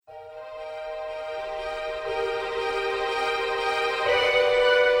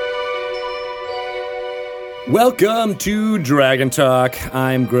Welcome to Dragon Talk.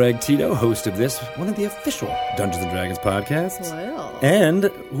 I'm Greg Tito, host of this, one of the official Dungeons & Dragons podcasts. Well. And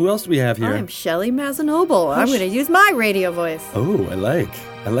who else do we have here? I'm Shelly Mazanoble. I'm going to use my radio voice. Oh, I like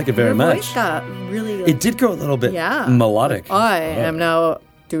it very much. Your voice got really... It did go a little bit melodic. I am now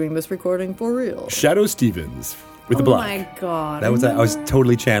doing this recording for real. Shadow Stevens with the block. Oh my God. I was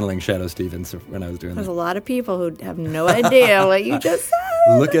totally channeling Shadow Stevens when I was doing that. There's a lot of people who have no idea what you just said.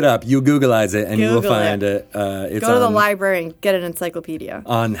 Look it up. You Googleize it, and you will find it. It's Go to the library and get an encyclopedia.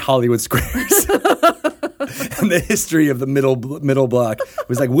 On Hollywood Squares. And the history of the middle block. It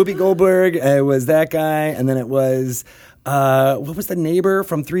was like Whoopi Goldberg. It was that guy. And then it was, what was the neighbor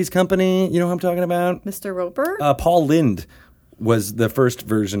from Three's Company? You know who I'm talking about? Mr. Roper? Paul Lynde was the first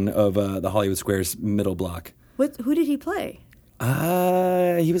version of the Hollywood Squares middle block. Who did he play?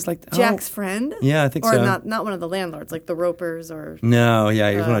 He was like Jack's friend? Yeah, I think so. so. Or not one of the landlords, like the Ropers or... No,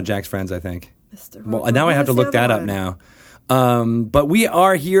 yeah, he was one of Jack's friends, I think. Mr. Roper. Well, now I have to look that up now. But we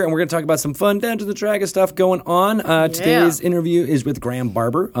are here, and we're going to talk about some fun Dungeons & Dragons stuff going on. Today's interview is with Graham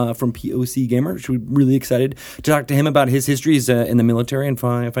Barber from POC Gamer, which we're really excited to talk to him about his history in the military and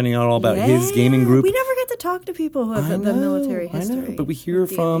finding out all about his gaming group. We never get to talk to people who have the military history. I know, but we hear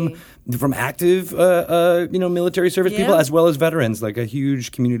from active military service people as well as veterans, like a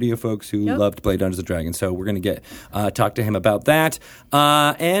huge community of folks who love to play Dungeons & Dragons. So we're going to talk to him about that.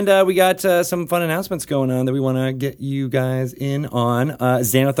 And we got some fun announcements going on that we want to get you guys in on.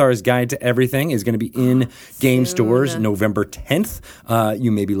 Xanathar's Guide to Everything is going to be in game stores November 10th.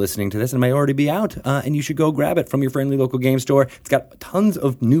 You may be listening to this and it may already be out, and you should go grab it from your friendly local game store. It's got tons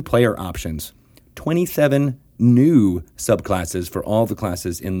of new player options. 27 new subclasses for all the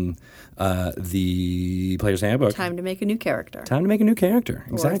classes in the Player's Handbook. Time to make a new character.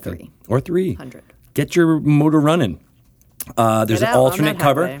 Exactly. Or three. 100. Get your motor running. There's an alternate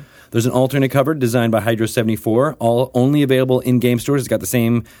cover. There's an alternate cover designed by Hydro 74, only available in game stores. It's got the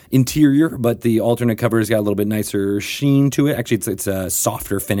same interior, but the alternate cover has got a little bit nicer sheen to it. Actually, it's a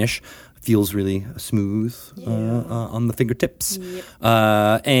softer finish. Feels really smooth on the fingertips. Yep.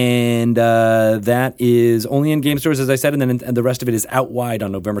 And that is only in game stores, as I said, and then the rest of it is out wide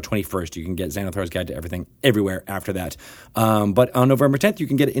on November 21st. You can get Xanathar's Guide to Everything everywhere after that. But on November 10th, you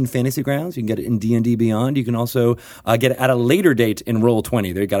can get it in Fantasy Grounds. You can get it in D&D Beyond. You can also get it at a later date in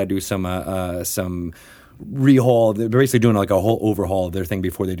Roll20. They've got to do some rehaul. They're basically doing like a whole overhaul of their thing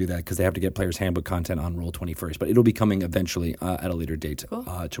before they do that because they have to get Player's Handbook content on Roll20 first. But it'll be coming eventually at a later date to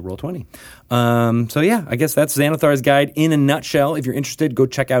Roll20. I guess that's Xanathar's Guide in a nutshell. If you're interested, go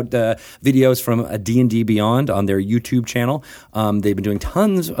check out videos from D&D Beyond on their YouTube channel. They've been doing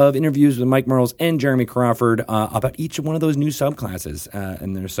tons of interviews with Mike Merles and Jeremy Crawford about each one of those new subclasses.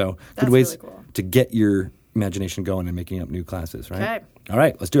 And there's good ways to get your imagination going and making up new classes, right? Okay. All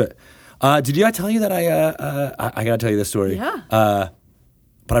right, let's do it. Did I tell you that I got to tell you this story? Yeah.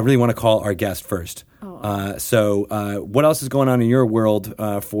 But I really want to call our guest first. So what else is going on in your world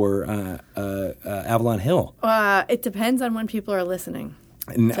for Avalon Hill? It depends on when people are listening.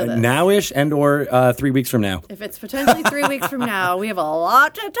 Now-ish and or 3 weeks from now. If it's potentially 3 weeks from now, we have a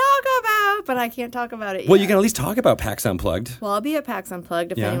lot to talk about, but I can't talk about it yet. Well, you can at least talk about PAX Unplugged. Well, I'll be at PAX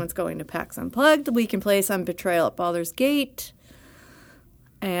Unplugged. If anyone's going to PAX Unplugged, we can play some Betrayal at Baldur's Gate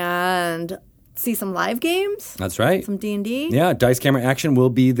and see some live games. That's right. Some D&D. Yeah, Dice Camera Action will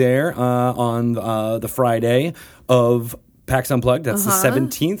be there on the Friday of PAX Unplugged. That's the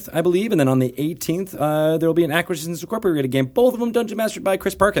 17th, I believe. And then on the 18th, there will be an Acquisitions Incorporated game. Both of them Dungeon Mastered by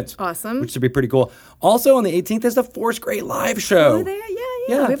Chris Perkins. Awesome. Which should be pretty cool. Also on the 18th is the Force Grey live show. Oh, there?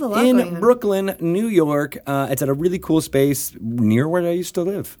 Yeah. We have a lot in Brooklyn, New York. It's at a really cool space near where I used to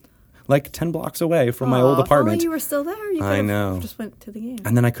live. Like 10 blocks away from my old apartment. If only you were still there. You I know. Just went to the game.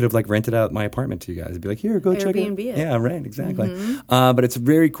 And then I could have rented out my apartment to you guys. I'd be like, here, go check it out. Airbnb it. Yeah, right, exactly. Mm-hmm. But it's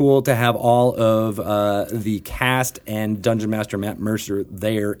very cool to have all of the cast and Dungeon Master Matt Mercer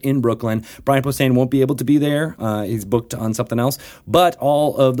there in Brooklyn. Brian Posehn won't be able to be there. He's booked on something else. But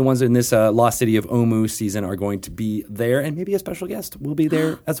all of the ones in this Lost City of Omu season are going to be there. And maybe a special guest will be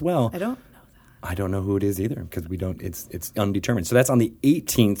there as well. I don't know who it is either because we don't. It's undetermined. So that's on the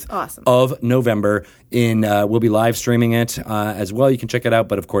 18th of November. We'll be live streaming it as well. You can check it out,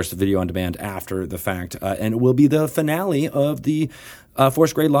 but of course the video on demand after the fact, and it will be the finale of the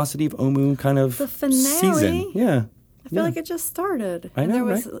Force Grey Lost City of Omu kind of season. Yeah. I feel like it just started. I know, and there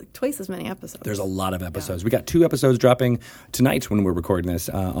was like twice as many episodes. There's a lot of episodes. We got 2 episodes dropping tonight when we're recording this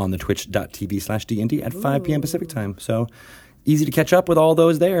on the twitch.tv/DND at 5 p.m. Pacific time. So easy to catch up with all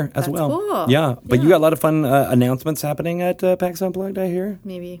those there as well. Cool. Yeah, but you got a lot of fun announcements happening at PAX Unplugged, I hear?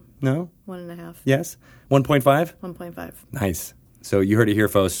 Maybe. No? 1.5. Yes? 1.5? 1.5. Nice. So you heard it here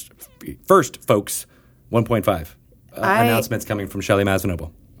first, folks. 1.5. Announcements coming from Shelley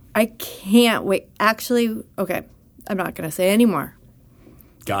Masvinoble. I can't wait. Actually, okay, I'm not going to say anymore.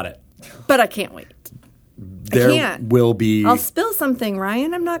 Got it. But I can't wait. There I can't. will be... I'll spill something,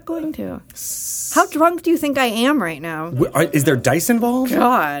 Ryan. I'm not going to. How drunk do you think I am right now? Is there dice involved?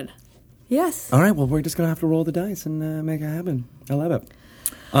 God. Yes. All right, well, we're just going to have to roll the dice and make it happen. I love it.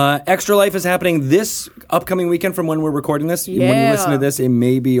 Extra Life is happening this upcoming weekend from when we're recording this. Yeah. When you listen to this, it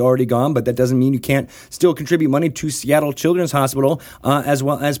may be already gone, but that doesn't mean you can't still contribute money to Seattle Children's Hospital, as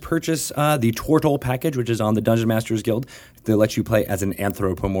well as purchase the Tortle package, which is on the Dungeon Masters Guild. They let you play as an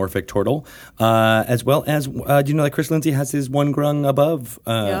anthropomorphic turtle, as well as, do you know that Chris Lindsay has his One Grung Above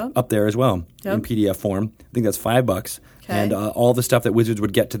up there as well in PDF form? I think that's $5. Okay. And all the stuff that Wizards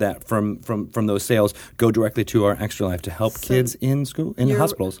would get to that from those sales go directly to our Extra Life to help kids in school, in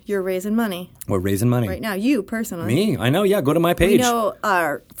hospitals. You're raising money. We're raising money. Right now, you personally. Me? I know, yeah. Go to my page. We know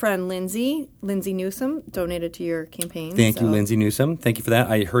our friend Lindsay Newsom, donated to your campaign. Thank you, Lindsay Newsom. Thank you for that.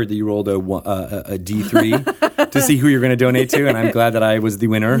 I heard that you rolled a D3 to see who you're going to donate to, and I'm glad that I was the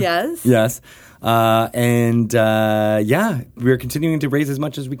winner. Yes. Yes. We're continuing to raise as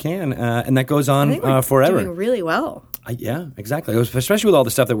much as we can, and that goes on forever. Doing really well. Yeah, exactly. Especially with all the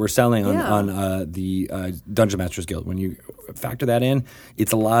stuff that we're selling on the Dungeon Masters Guild. When you factor that in,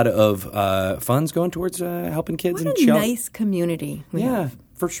 it's a lot of funds going towards helping kids. What a nice community we have.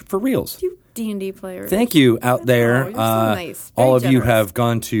 For reals. You D&D players. Thank you out there. You're so nice. All of generous. you have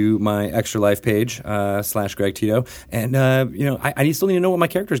gone to my Extra Life page, /Greg Tito. And, I still need to know what my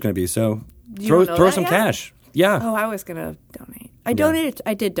character is going to be. So throw some cash. Yeah. Oh, I was going to donate.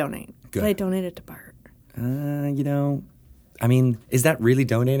 I did donate. Good. But I donated to Bart. Is that really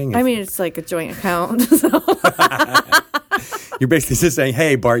donating? It's like a joint account. So. You're basically just saying,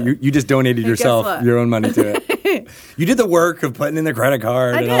 hey, Bart, you just donated yourself your own money to it. You did the work of putting in the credit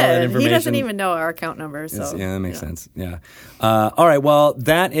card and all that information. He doesn't even know our account number. So. Yeah, that makes sense. Yeah. All right. Well,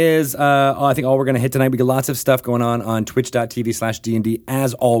 that is, I think, all we're going to hit tonight. We got lots of stuff going on twitch.tv/DND.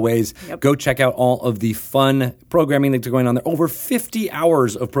 As always, go check out all of the fun programming that's going on there. Over 50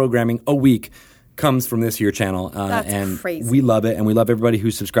 hours of programming a week comes from this here channel. That's crazy. We love it, and we love everybody who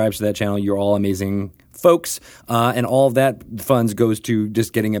subscribes to that channel. You're all amazing folks, and all of that funds goes to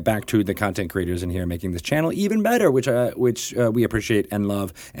just getting it back to the content creators in here, making this channel even better, which we appreciate and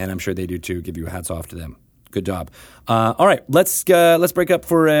love, and I'm sure they do too. Give you hats off to them. Good job. All right, let's break up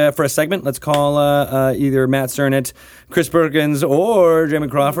for a segment. Let's call either Matt Cernett, Chris Perkins, or Jamie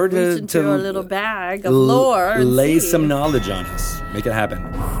Crawford to a little bag of lore. Lay some knowledge on us. Make it happen.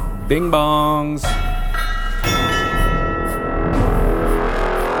 Bing bongs.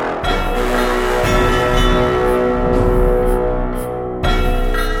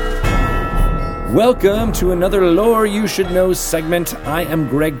 Welcome to another Lore You Should Know segment. I am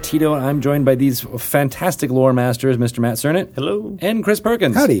Greg Tito, and I'm joined by these fantastic lore masters, Mr. Matt Cernett. Hello. And Chris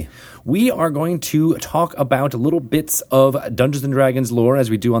Perkins. Howdy. We are going to talk about little bits of Dungeons & Dragons lore as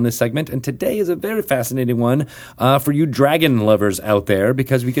we do on this segment, and today is a very fascinating one for you dragon lovers out there,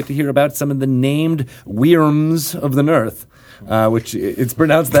 because we get to hear about some of the named Wyrms of the North. Which it's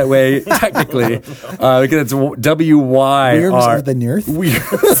pronounced that way technically, because it's W-Y-R. Wyrms of the North?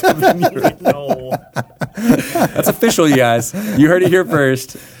 Wyrms of the North. No. That's official, you guys. You heard it here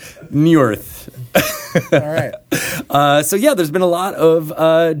first. North. All right. There's been a lot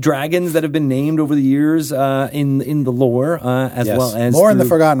of dragons that have been named over the years in the lore, as well as more in the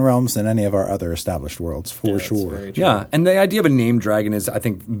Forgotten Realms than any of our other established worlds, for sure. Yeah, and the idea of a named dragon is, I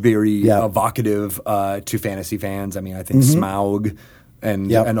think, very evocative to fantasy fans. I mean, I think Smaug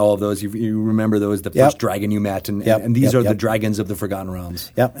and all of those. You remember those, the first dragon you met, and these are the dragons of the Forgotten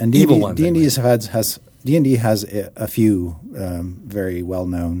Realms. Yep, and evil ones. D&D has a few very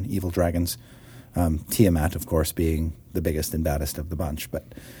well-known evil dragons. Tiamat, of course, being the biggest and baddest of the bunch. But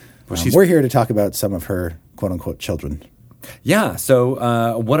we're here to talk about some of her quote-unquote children. Yeah.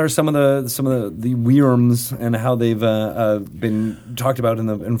 So, what are some of the Wyrms and how they've been talked about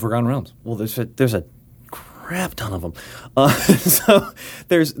in Forgotten Realms? Well, there's a crap ton of them. So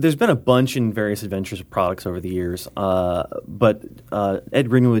there's been a bunch in various adventures of products over the years. But Ed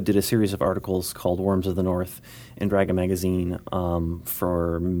Greenwood did a series of articles called Worms of the North in Dragon Magazine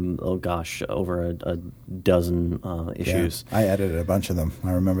for, over a dozen issues. Yeah, I edited a bunch of them.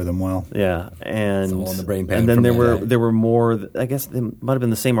 I remember them well. Yeah, and it's all in the brain pan. And then there were more. I guess they might have been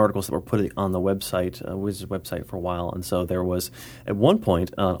the same articles that were put on the website, Wizards website, for a while. And so there was at one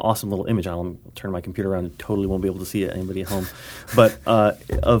point an awesome little image. I'll turn my computer around and totally totally won't be able to see it, anybody at home. But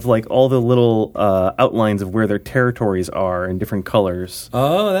of like all the little outlines of where their territories are in different colors.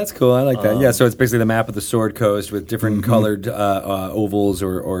 Oh, that's cool. I like that. Yeah, so it's basically the map of the Sword Coast with different colored ovals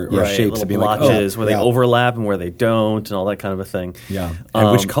or shapes little to be blotches where they yeah. overlap and where they don't, and all that kind of a thing. Yeah,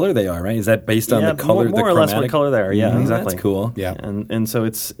 and which color they are, right? Is that based on the color? More or less what color they are. Yeah, exactly. That's cool. Yeah. And so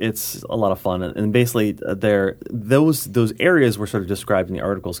it's a lot of fun, and basically those areas were sort of described in the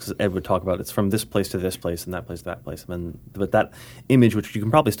articles because Ed would talk about it's from this place to this place and that place to that place, but that image, which you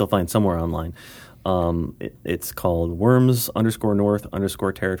can probably still find somewhere online, it's called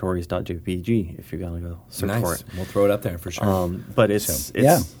worms_north_territories.jpg if you're gonna go search for it. We'll throw it up there for sure. But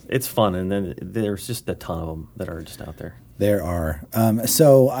it's fun, and then there's just a ton of them that are just out there. There are.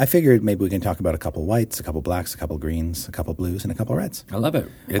 So I figured maybe we can talk about a couple whites, a couple blacks, a couple greens, a couple blues, and a couple reds. I love it.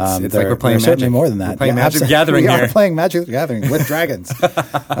 It's like we're playing Magic. Certainly more than that. We're playing Magic the Gathering we here. are playing Magic the Gathering with dragons.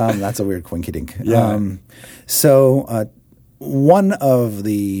 That's a weird quinky-dink. Yeah. So one of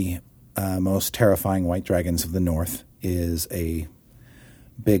the most terrifying white dragons of the north is a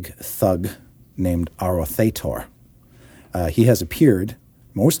big thug named Arothetor. He has appeared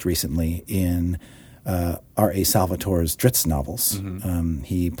most recently in R.A. Salvatore's Drizzt novels. Mm-hmm.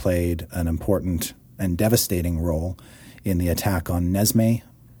 He played an important and devastating role in the attack on Nesme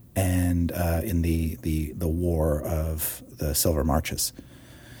and in the War of the Silver Marches.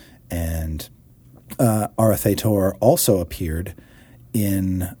 And Arothetor also appeared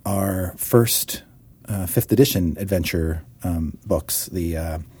in our first 5th edition adventure books,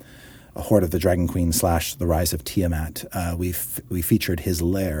 the Horde of the Dragon Queen / The Rise of Tiamat. We featured his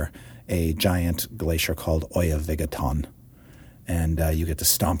lair, a giant glacier called Oya Vigaton. And you get to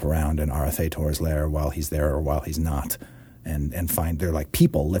stomp around in Arothetor's lair while he's there or while he's not, and find they're like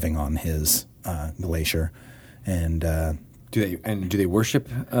people living on his glacier. And do they worship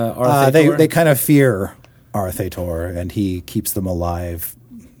Arothetor? They kind of fear Arothetor, and he keeps them alive,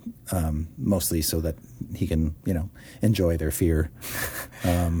 mostly so that he can enjoy their fear.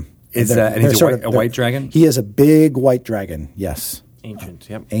 And he's a white dragon? He is a big white dragon, yes. Ancient,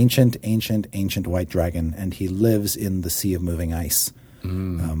 yep. Ancient white dragon, and he lives in the Sea of Moving Ice,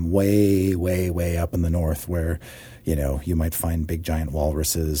 way, way, way up in the north, where you might find big giant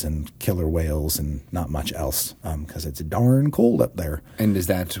walruses and killer whales and not much else, because it's darn cold up there. And is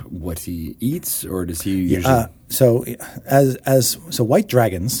that what he eats, or does he usually? So white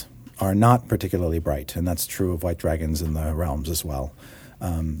dragons are not particularly bright, and that's true of white dragons in the realms as well.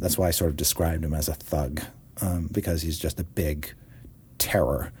 That's why I sort of described him as a thug, because he's just a big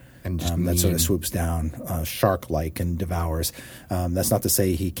terror and that sort of swoops down shark-like and devours. That's not to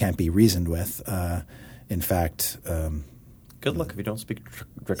say he can't be reasoned with. In fact, good luck if you don't speak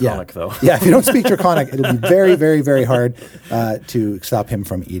Draconic, though. Yeah, if you don't speak Draconic, it'll be very, very, very hard to stop him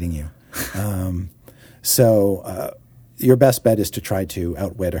from eating you. So your best bet is to try to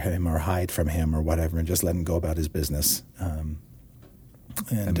outwit him or hide from him or whatever, and just let him go about his business.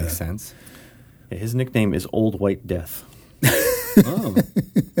 That makes sense. Yeah, his nickname is Old White Death. Oh.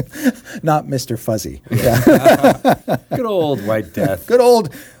 Not Mr. Fuzzy. Yeah. Good old White Death. Good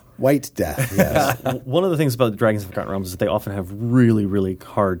old White Death, yes. One of the things about the Dragons of the Forgotten Realms is that they often have really, really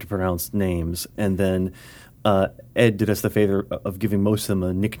hard to pronounce names, and then Ed did us the favor of giving most of them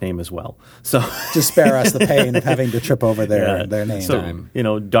a nickname as well. So to spare us the pain of having to trip over their name. So,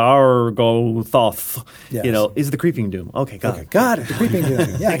 Dargothoth, yes. Is the Creeping Doom. Okay, got it. Got it, the Creeping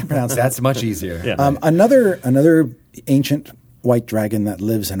Doom. Yeah, I can pronounce that. That's much easier. Yeah. Another ancient white dragon that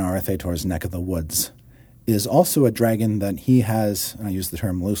lives in Arothetor's neck of the woods is also a dragon that he has, and I use the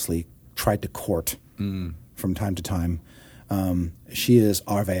term loosely, tried to court from time to time. She is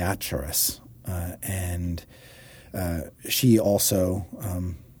Arveaturus, and she also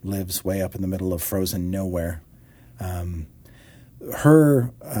lives way up in the middle of frozen nowhere.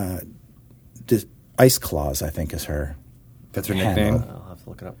 Her Ice Claws, I think, is her. That's her handle. nickname? I'll have to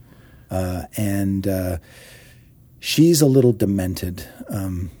look it up. And she's a little demented.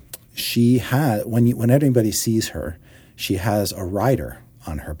 She has when anybody sees her, she has a rider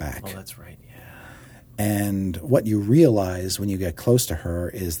on her back. Oh, that's right. Yeah. And what you realize when you get close to her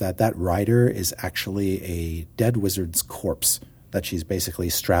is that rider is actually a dead wizard's corpse that she's basically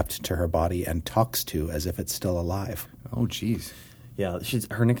strapped to her body and talks to as if it's still alive. Oh, geez. Yeah,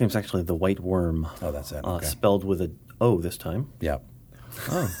 her nickname's actually the White Worm. Oh, that's it. Okay. Spelled with a O this time. Yeah.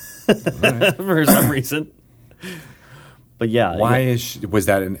 Oh. Right. For some reason. But yeah. Was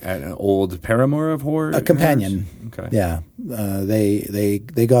that an old paramour of Horde? A companion. Okay. Yeah.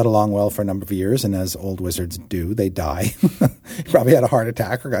 They got along well for a number of years, and as old wizards do, they die. He probably had a heart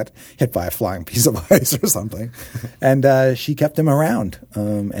attack or got hit by a flying piece of ice or something. And she kept him around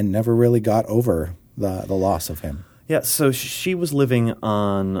and never really got over the loss of him. Yeah, so she was living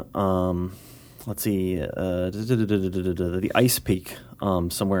on, the Ice Peak,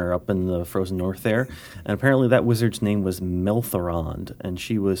 somewhere up in the frozen north there. And apparently that wizard's name was Melthorond, and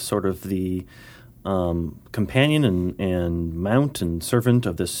she was sort of the companion and mount and servant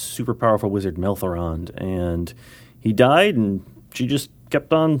of this super powerful wizard Melthorond. And he died, and she just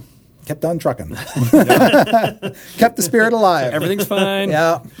kept on trucking. Kept the spirit alive. Everything's fine.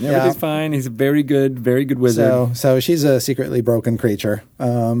 Everything's fine. He's a very good wizard. So she's a secretly broken creature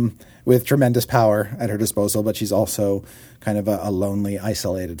with tremendous power at her disposal, but she's also kind of a lonely,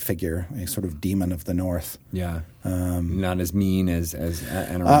 isolated figure, a sort of demon of the north. Yeah. Not as mean as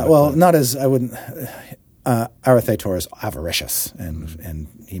Anorak. Well, not as I wouldn't. Arathator is avaricious and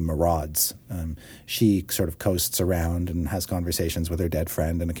he marauds. She sort of coasts around and has conversations with her dead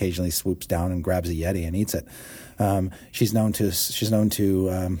friend, and occasionally swoops down and grabs a yeti and eats it. She's known to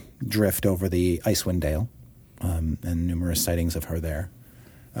drift over the Icewind Dale, and numerous sightings of her there.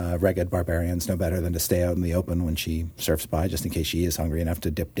 Ragged barbarians know better than to stay out in the open when she surfs by, just in case she is hungry enough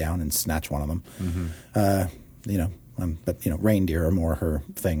to dip down and snatch one of them. But reindeer are more her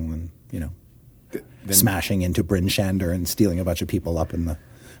thing than smashing into Bryn Shander and stealing a bunch of people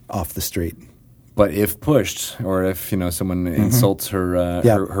off the street. But if pushed, or if someone insults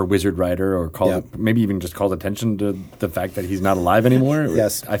her wizard rider, or maybe even just calls attention to the fact that he's not alive anymore,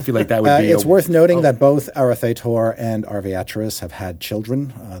 yes, I feel like that would be. It's worth noting that both Arathator and Arviatris have had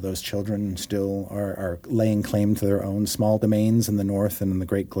children. Those children still are laying claim to their own small domains in the north and in the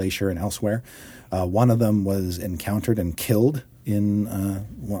Great Glacier and elsewhere. One of them was encountered and killed in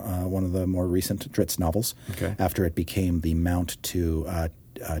one of the more recent Drizzt novels, after it became the mount to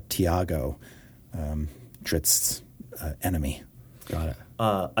Tiago, Drizzt's enemy. Got it.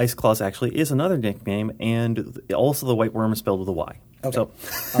 Ice Claws actually is another nickname, and also the white worm is spelled with a Y. Okay. So,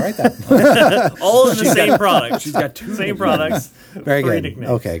 all right then. all in the same product. She's got two same products. Very good.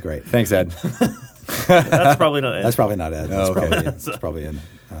 Nicknames. Okay, great. Thanks, Ed. That's probably not Ed. That's probably not Ed. That's okay. That's probably in.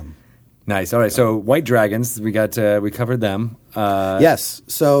 Nice. All right. So white dragons, we covered them. Yes.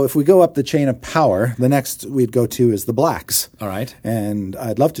 So if we go up the chain of power, the next we'd go to is the blacks. All right. And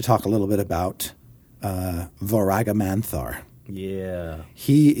I'd love to talk a little bit about Voragamanthar. Yeah.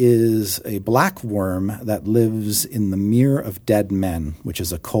 He is a black worm that lives in the Mere of Dead Men, which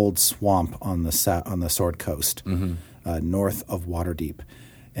is a cold swamp on the Sword Coast, north of Waterdeep.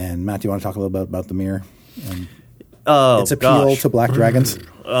 And Matt, do you want to talk a little bit about the Mere? Its appeal to black dragons.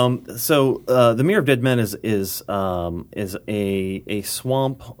 So the Mere of Dead Men is a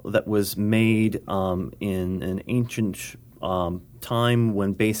swamp that was made in an ancient time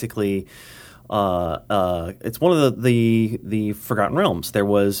when basically it's one of the Forgotten Realms. There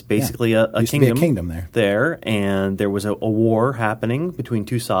was basically a kingdom there, and there was a war happening between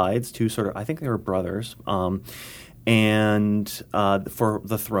two sides, I think they were brothers. And for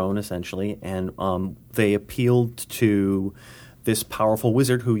the throne, essentially, and they appealed to this powerful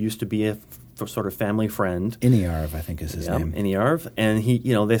wizard who used to be a sort of family friend. Iniarv, I think is his name. Iniarv, and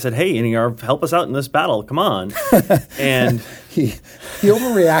they said, "Hey, Iniarv, help us out in this battle. Come on!" And he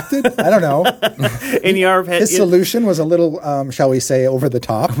overreacted. I don't know. Iniarv his solution was a little, shall we say, over the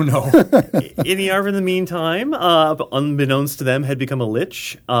top. Oh, no. Iniarv, in the meantime, unbeknownst to them, had become a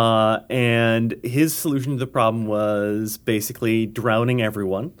lich, and his solution to the problem was basically drowning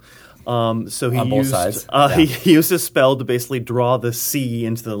everyone. So he used a spell to basically draw the sea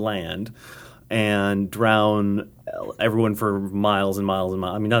into the land and drown everyone for miles and miles and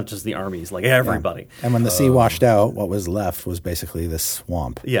miles. I mean, not just the armies, like everybody. Yeah. And when the sea washed out, what was left was basically this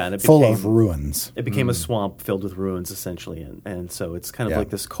swamp. Yeah, and full of ruins. It became a swamp filled with ruins, essentially, and so it's kind of like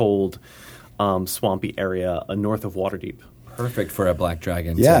this cold, swampy area north of Waterdeep. Perfect for a black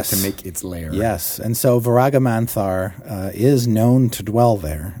dragon to make its lair. Yes, and so Voragamanthar is known to dwell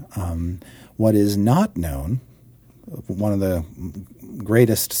there. What is not known, one of the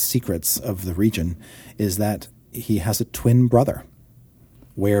greatest secrets of the region, is that he has a twin brother,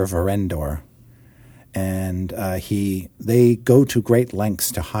 Were-Verendor, and they go to great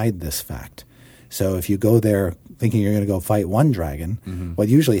lengths to hide this fact. So if you go there thinking you're going to go fight one dragon, what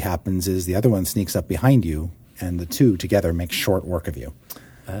usually happens is the other one sneaks up behind you, and the two together make short work of you.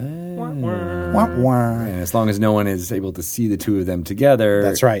 And as long as no one is able to see the two of them together,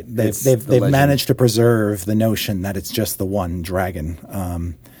 that's right. They've managed to preserve the notion that it's just the one dragon.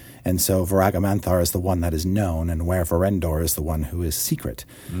 And so Voragamanthar is the one that is known, and Were-Verendor is the one who is secret.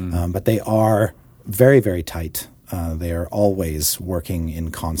 But they are very, very tight. They are always working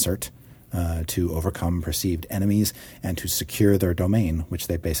in concert. to overcome perceived enemies and to secure their domain, which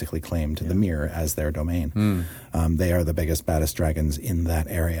they basically claimed the mirror as their domain. They are the biggest, baddest dragons in that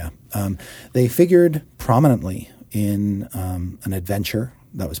area. They figured prominently in an adventure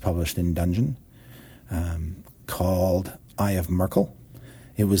that was published in Dungeon called Eye of Merkel.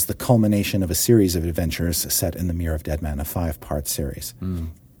 It was the culmination of a series of adventures set in the Mirror of Deadman, a 5-part series.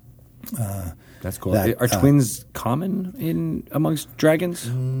 That's cool. Are twins common amongst dragons?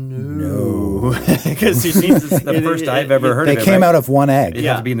 No. Because it's the first I've ever heard of it. They came out of one egg. They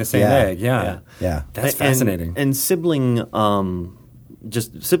have to be in the same egg, yeah. That's fascinating. And siblings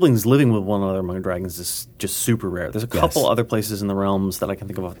living with one another among dragons is just super rare. There's a couple other places in the realms that I can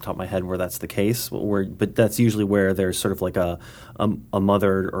think of off the top of my head where that's the case, but that's usually where there's sort of like a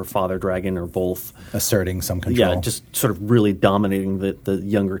mother or father dragon or both asserting some control. Yeah, just sort of really dominating the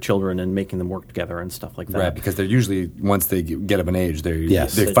younger children and making them work together and stuff like that. Right, because they're usually, once they get of an age,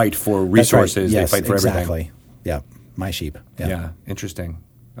 they fight for resources, they fight for everything. Exactly. Yeah, my sheep. Yeah, interesting.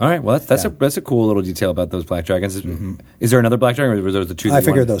 All right, well, that's a cool little detail about those black dragons. Is there another black dragon, or were those the two? I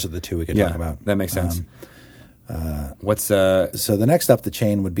figured those are the two we could talk about. That makes sense. So the next up the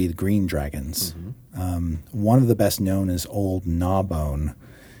chain would be the green dragons. One of the best known is Old Gnawbone.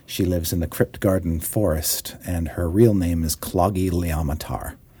 She lives in the Crypt Garden Forest, and her real name is Cloggy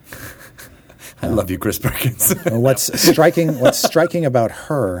Liamatar. I love you, Chris Perkins. What's striking about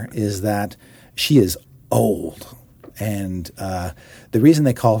her is that she is old. And the reason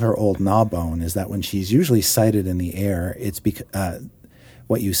they call her Old Gnawbone is that when she's usually sighted in the air, it's because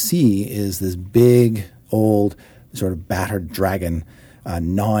what you see is this big, old, sort of battered dragon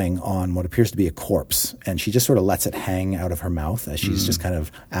gnawing on what appears to be a corpse. And she just sort of lets it hang out of her mouth as she's just kind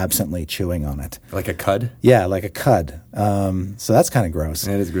of absently chewing on it. Like a cud? Yeah, like a cud. So that's kind of gross.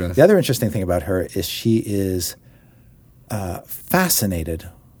 It is gross. The other interesting thing about her is she is fascinated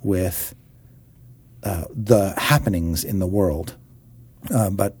with the happenings in the world.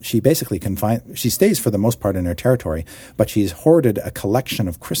 But she basically she stays for the most part in her territory, but she's hoarded a collection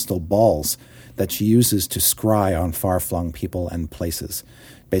of crystal balls that she uses to scry on far-flung people and places,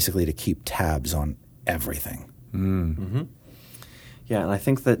 basically to keep tabs on everything. Yeah, and I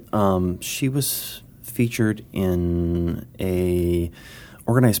think that she was featured in a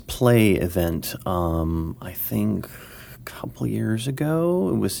organized play event, I think a couple years ago.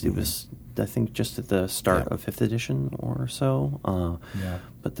 It was I think just at the start of 5th edition or so.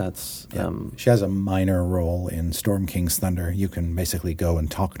 But that's... she has a minor role in Storm King's Thunder. You can basically go and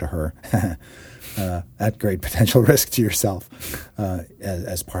talk to her at great potential risk to yourself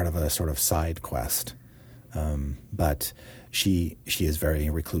as part of a sort of side quest. But she is very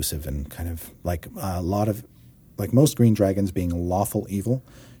reclusive and kind of like like most green dragons being lawful evil,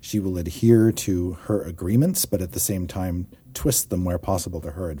 she will adhere to her agreements, but at the same time twist them where possible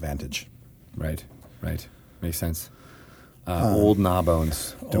to her advantage. Right. Makes sense. Old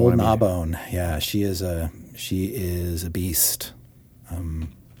Gnawbones. Old Gnawbone. Yeah, she is a beast.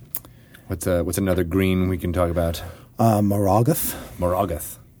 What's another green we can talk about? Moragoth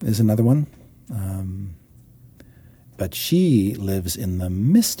is another one. But she lives in the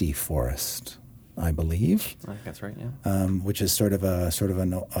Misty Forest, I believe. I think that's right. Yeah. Which is sort of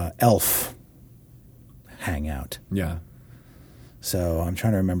an elf hangout. Yeah. So I'm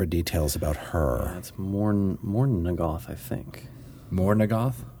trying to remember details about her. It's Mornagoth, I think.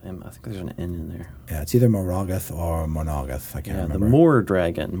 Mornagoth? I think there's an N in there. Yeah, it's either Moragoth or Monagoth. I can't remember. The Moor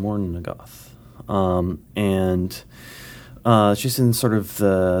Dragon, Mornagoth. And she's in sort of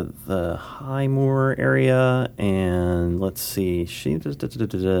the High Moor area, and let's see, she's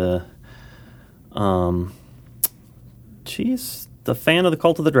the fan of the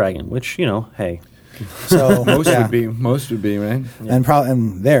Cult of the Dragon, which, hey. So most would be, right? Yeah.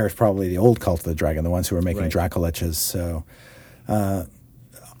 And there's probably the old Cult of the Dragon, the ones who were making Dracoliches. So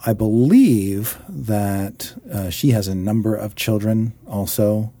I believe that she has a number of children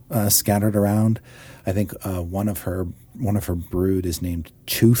also scattered around. I think one of her brood is named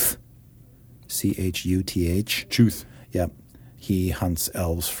Chuth, Chuth. Chuth. Yep. He hunts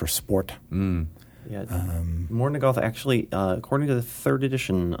elves for sport. Yeah, Mornagoth actually, according to the 3rd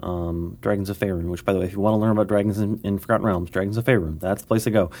edition, Dragons of Faerun, which, by the way, if you want to learn about dragons in Forgotten Realms, Dragons of Faerun, that's the place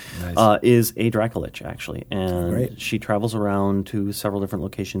to go, is a Dracolich, actually. And she travels around to several different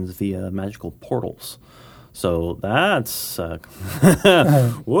locations via magical portals. So that's...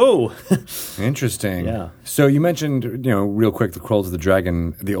 whoa! Interesting. Yeah. So you mentioned, real quick, the Crawls of the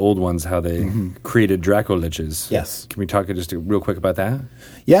Dragon, the old ones, how they created Dracoliches. Yes. Can we talk just real quick about that?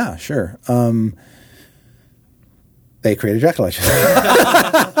 Yeah, sure. They created Dracolich.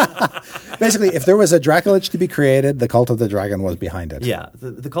 Basically, if there was a Dracolich to be created, the Cult of the Dragon was behind it. Yeah,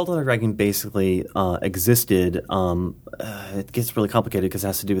 the Cult of the Dragon basically existed. It gets really complicated because it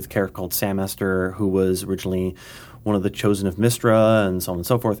has to do with a character called Samester, who was originally one of the chosen of Mystra, and so on and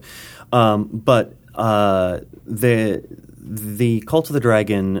so forth. But the Cult of the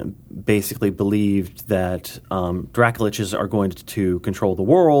Dragon basically believed that Dracoliches are going to control the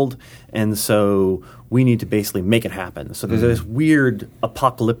world, and so we need to basically make it happen. So there's this weird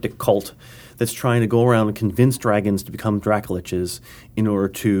apocalyptic cult that's trying to go around and convince dragons to become Dracoliches in order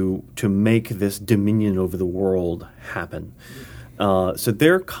to make this dominion over the world happen. So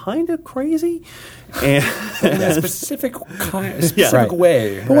they're kind of crazy, and in a specific right.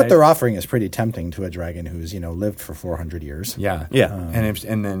 way. But what they're offering is pretty tempting to a dragon who's lived for 400 years. Yeah.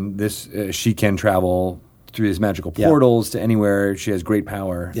 And then this she can travel through these magical portals to anywhere. She has great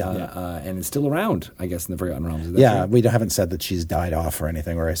power. And it's still around, I guess, in the Forgotten Realms. Is that true? We haven't said that she's died off or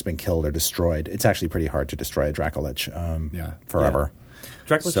anything, or has been killed or destroyed. It's actually pretty hard to destroy a Dracolich forever.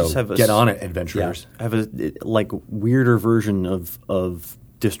 Dracoliches have get on it, adventurers. Have a weirder version of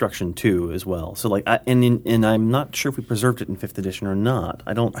destruction too, as well. So and I'm not sure if we preserved it in 5th edition or not.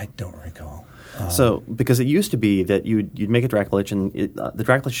 I don't recall. So because it used to be that you'd make a Dracolich, and the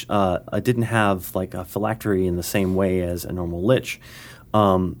Dracolich didn't have like a phylactery in the same way as a normal lich.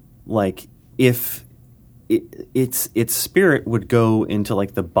 If its spirit would go into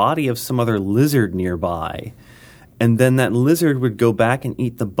like the body of some other lizard nearby. And then that lizard would go back and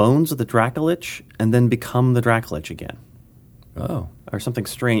eat the bones of the Dracolich and then become the Dracolich again. Oh. Or something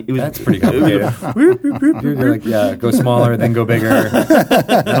strange. That's pretty complicated. You're like, go smaller, then go bigger.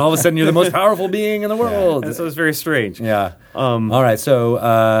 And all of a sudden, you're the most powerful being in the world. And so it's very strange. Yeah. All right. So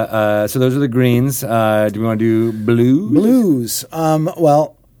those are the greens. Do we want to do blues? Blues.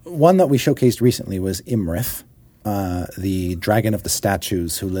 Well, one that we showcased recently was Imrith, the dragon of the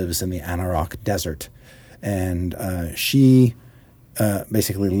statues who lives in the Anarok Desert. And she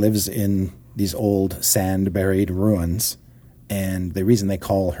basically lives in these old sand-buried ruins. And the reason they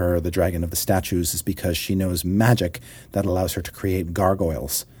call her the Dragon of the Statues is because she knows magic that allows her to create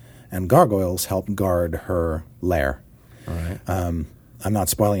gargoyles. And gargoyles help guard her lair. All right. I'm not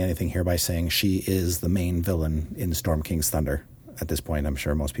spoiling anything here by saying she is the main villain in Storm King's Thunder. At this point, I'm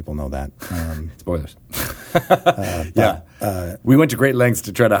sure most people know that. Spoilers. We went to great lengths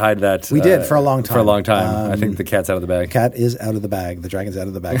to try to hide that. We did for a long time. For a long time. I think the cat's out of the bag. Cat is out of the bag. The dragon's out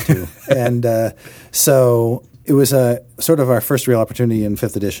of the bag, too. And so it was sort of our first real opportunity in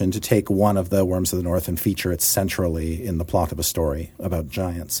 5th edition to take one of the Worms of the North and feature it centrally in the plot of a story about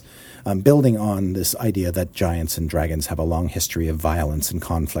giants. Building on this idea that giants and dragons have a long history of violence and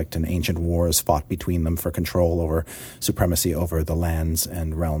conflict and ancient wars fought between them for control over supremacy over the lands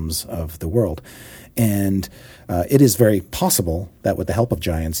and realms of the world. And it is very possible that with the help of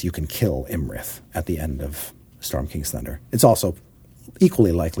giants, you can kill Imrith at the end of Storm King's Thunder. It's also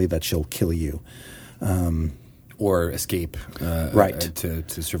equally likely that she'll kill you. Or escape to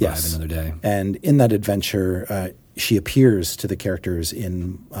survive another day. And in that adventure, she appears to the characters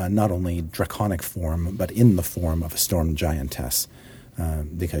in not only draconic form, but in the form of a storm giantess,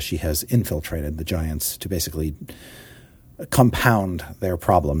 because she has infiltrated the giants to basically compound their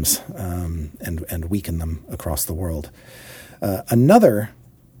problems and weaken them across the world. Another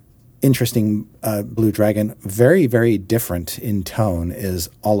interesting blue dragon, very, very different in tone, is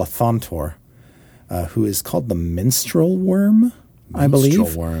Olathontor, who is called the Minstrel Worm, I believe.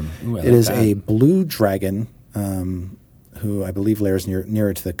 Minstrel Worm. Ooh, it is a blue dragon who I believe lives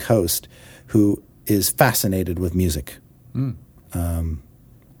nearer to the coast, who is fascinated with music, and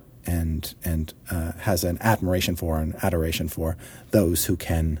has an admiration for and adoration for those who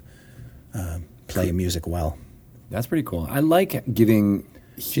can play music well. That's pretty cool. I like giving.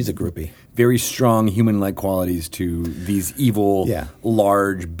 She's a groupie. Very strong human-like qualities to these evil,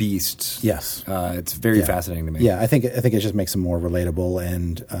 large beasts. Yes, it's very fascinating to me. Yeah, I think it just makes them more relatable,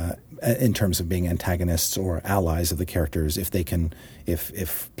 and in terms of being antagonists or allies of the characters,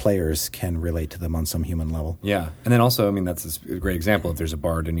 if players can relate to them on some human level. Yeah, and then also, I mean, that's a great example. If there's a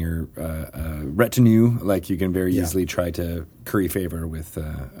bard in your retinue, like you can very easily try to curry favor with.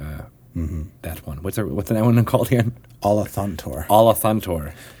 That one. What's that one called again? Olathontor.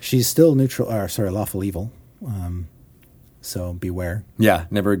 Olathontor. She's still lawful evil. So beware. Yeah,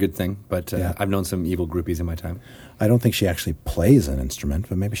 never a good thing. But I've known some evil groupies in my time. I don't think she actually plays an instrument,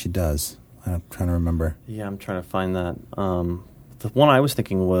 but maybe she does. I'm trying to remember. Yeah, I'm trying to find that. The one I was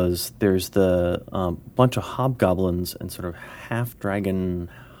thinking was there's the bunch of hobgoblins and sort of half-dragon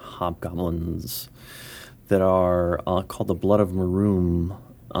hobgoblins that are called the Blood of Morim.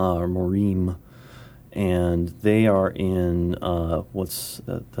 Morim, and they are in let's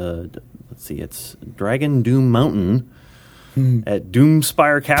see, it's Dragon Doom Mountain at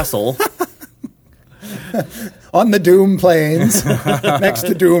Doomspire Castle. On the Doom Plains, next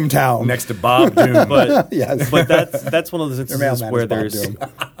to Doom Town. Next to Bob Doom. But Yes. but that's one of those instances mailman where is Bob there's Doom.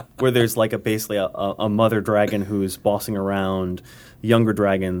 where there's like basically a mother dragon who's bossing around younger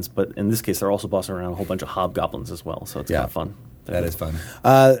dragons, but in this case they're also bossing around a whole bunch of hobgoblins as well. So it's kind of fun. That is fun.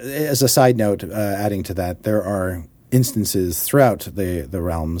 As a side note, adding to that, there are instances throughout the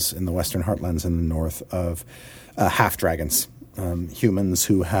realms in the Western Heartlands and the North of half dragons, humans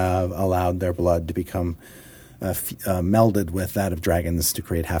who have allowed their blood to become melded with that of dragons to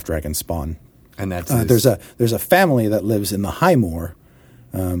create half dragon spawn. And that's there's a family that lives in the High Moor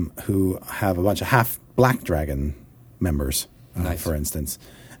who have a bunch of half black dragon members, Nice. for instance,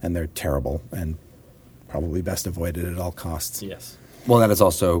 and they're terrible and probably best avoided at all costs. Yes. Well, that is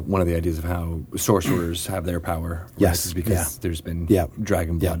also one of the ideas of how sorcerers have their power. Right? Yes, Is because there's been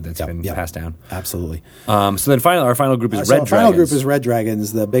dragon blood that's been passed down. Absolutely. So then finally, our final group is So red our dragons. final group is red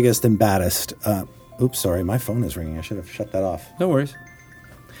dragons, the biggest and baddest. Oops, sorry, my phone is ringing. I should have shut that off. No worries.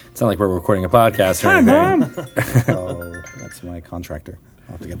 It's not like we're recording a podcast or anything. Oh, that's my contractor.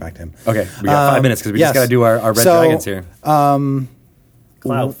 I'll have to get back to him. Okay, we got 5 minutes because we yes. just got to do our red So, dragons here.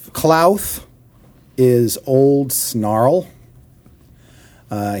 Klauth is Old Snarl.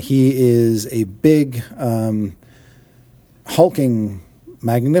 He is a big, hulking,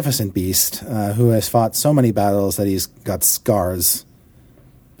 magnificent beast who has fought so many battles that he's got scars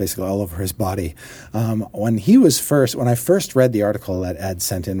basically all over his body. When I first read the article that Ed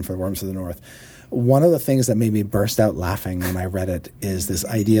sent in for Worms of the North, one of the things that made me burst out laughing when I read it is this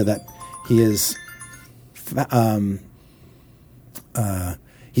idea that he is...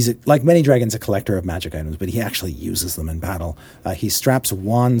 he's, like many dragons, a collector of magic items, but he actually uses them in battle. He straps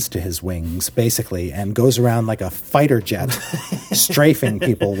wands to his wings, basically, and goes around like a fighter jet, strafing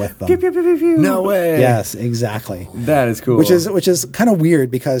people with them. No way. Yes, exactly. That is cool. Which is kind of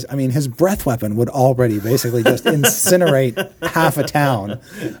weird because, I mean, his breath weapon would already basically just incinerate half a town,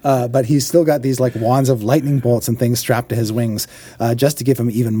 but he's still got these like wands of lightning bolts and things strapped to his wings just to give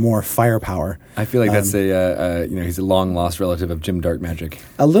him even more firepower. I feel like that's he's a long lost relative of Jim Dark Magic.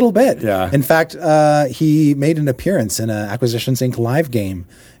 A little bit. Yeah. In fact, he made an appearance in an Acquisitions Inc. live game,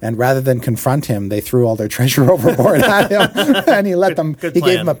 and rather than confront him, they threw all their treasure overboard at him, and he let them. Good he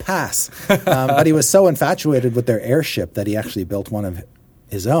plan. gave him a pass. But he was so infatuated with their airship that he actually built one of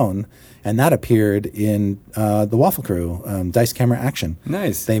his own, and that appeared in the Waffle Crew Dice Camera Action.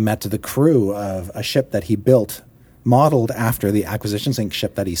 Nice. They met the crew of a ship that he built, modeled after the Acquisitions Inc.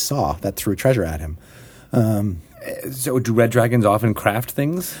 ship that he saw that threw treasure at him. So do red dragons often craft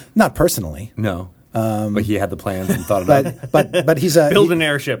things? Not personally. No. But he had the plans and thought about it. But he's a Build an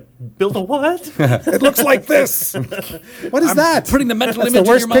airship. Build a what? It looks like this. what is that? putting the mental That's image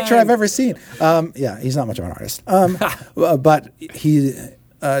the in worst your picture mind. I've ever seen. Yeah, he's not much of an artist. But he,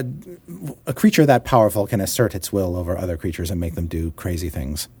 a creature that powerful can assert its will over other creatures and make them do crazy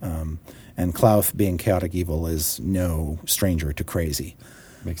things. And Klauth, being chaotic evil, is no stranger to crazy.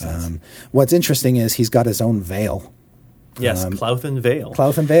 Makes sense. What's interesting is he's got his own veil. Yes, Klauth and Vale.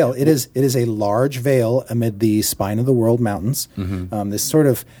 Klauth and Vale. It is a large veil amid the Spine of the World mountains. This sort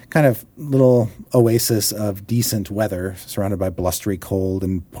of kind of little oasis of decent weather, surrounded by blustery cold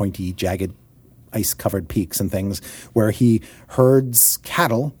and pointy, jagged, ice-covered peaks and things, where he herds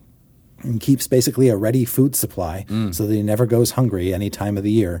cattle and keeps basically a ready food supply so that he never goes hungry any time of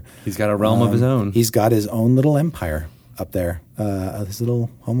the year. He's got a realm of his own. He's got his own little empire up there, his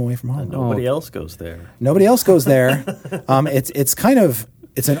little home away from home. Nobody else goes there. Nobody else goes there.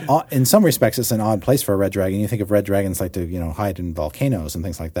 In some respects, it's an odd place for a red dragon. You think of red dragons like to hide in volcanoes and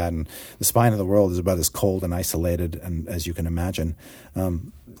things like that, and the Spine of the World is about as cold and isolated as you can imagine.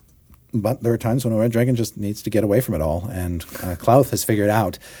 But there are times when a red dragon just needs to get away from it all, and Klauth has figured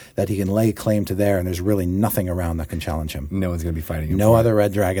out that he can lay claim to there, and there's really nothing around that can challenge him. No one's going to be fighting him. No for other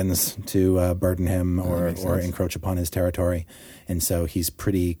red dragons to burden him or makes sense. encroach upon his territory, and so he's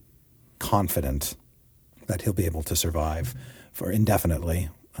pretty confident that he'll be able to survive for indefinitely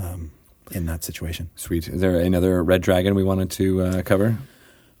in that situation. Sweet. Is there another red dragon we wanted to cover?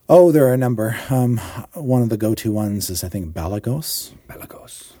 Oh, there are a number. One of the go-to ones is, I think, Balagos.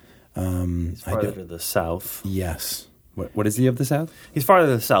 Pelagos. He's farther to the south. Yes. What is he of the south? He's farther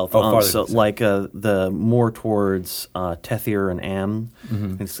to the south. Farther to so the south. like the more towards Tethir and Am.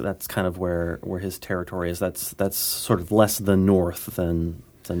 And so that's kind of where his territory is. That's sort of less the north than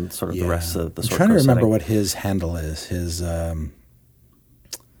sort of the rest of the. I'm trying to remember what his handle is. His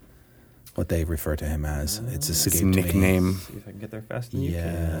what they refer to him as. It's escaped His nickname. See if I can get there fast than you can.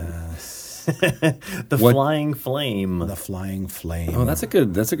 Yes. The Flying Flame. The Flying Flame. Oh, that's a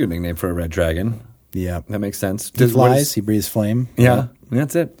good nickname for a red dragon. Yeah. That makes sense. He flies, he breathes flame. Yeah,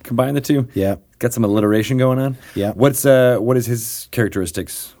 that's it. Combine the two. Yeah. Got some alliteration going on. Yeah. What is his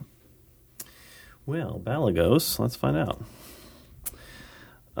characteristics? Well, Balagos, let's find out.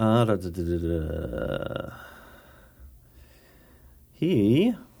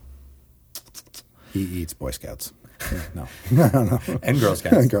 He eats Boy Scouts. No. No. And Girl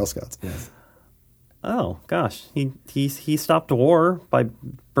Scouts. Girl Scouts. Yes. Oh gosh, he stopped a war by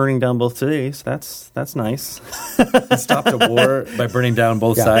burning down both cities. That's nice. He stopped a war by burning down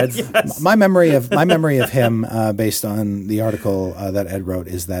both sides. Yes. My memory of him, based on the article that Ed wrote,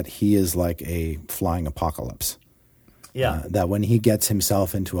 is that he is like a flying apocalypse. Yeah. That when he gets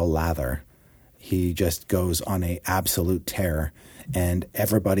himself into a lather, he just goes on a absolute tear, and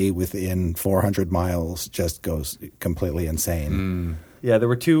everybody within 400 miles just goes completely insane. Yeah, there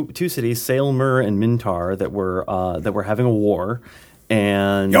were two cities, Sailmer and Mintar, that were having a war,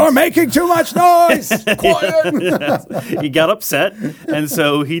 and You're making too much noise! Quiet! he got upset, and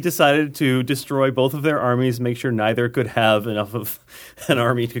so he decided to destroy both of their armies, make sure neither could have enough of an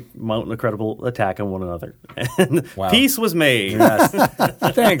army to mount an incredible attack on one another. And peace was made. Yes.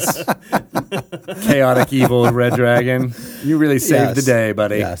 Thanks. Chaotic evil red dragon. You really saved the day,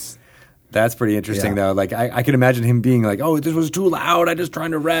 buddy. Yes. That's pretty interesting, Yeah. though. Like, I can imagine him being like, "Oh, this was too loud. I just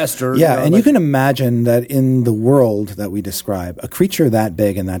trying to rest." Or Yeah, and like, you can imagine that in the world that we describe, a creature that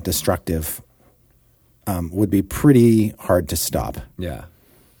big and that destructive would be pretty hard to stop. yeah,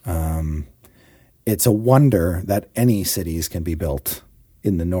 It's a wonder that any cities can be built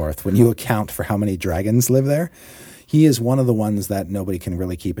in the north. When you account for how many dragons live there, he is one of the ones that nobody can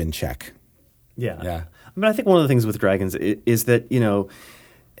really keep in check. Yeah. Yeah. I mean, I think one of the things with dragons is that,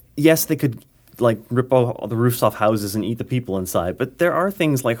 yes, they could like rip all the roofs off houses and eat the people inside, but there are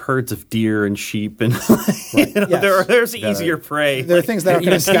things like herds of deer and sheep, and Yes. there's easier prey. There are things that are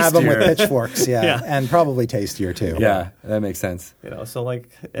going to stab them with tastier. pitchforks, Yeah. and probably tastier too. yeah, that makes sense. So like,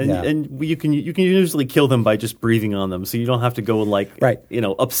 and, Yeah. and you can usually kill them by just breathing on them, so you don't have to go like, Right.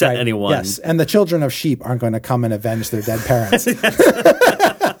 upset Right. anyone. Yes, and the children of sheep aren't going to come and avenge their dead parents.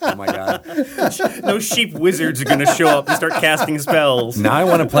 Oh my god! No sheep wizards are going to show up and start casting spells. Now I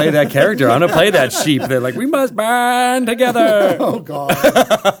want to play that character. I want to play that sheep. They're like, we must band together. Oh God!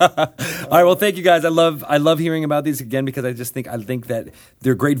 All right. Well, thank you guys. I love hearing about these again because I think that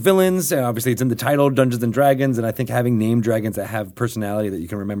they're great villains. Obviously, it's in the title, Dungeons and Dragons, and I think having named dragons that have personality that you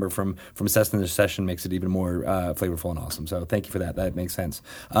can remember from session to session makes it even more flavorful and awesome. So thank you for that. That makes sense.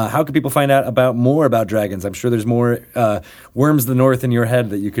 How can people find out more about dragons? I'm sure there's more worms of the north in your head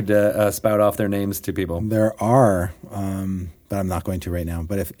that you could spout off their names to people. There are, but I'm not going to right now.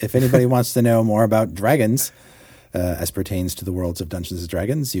 But if anybody wants to know more about dragons, as pertains to the worlds of Dungeons and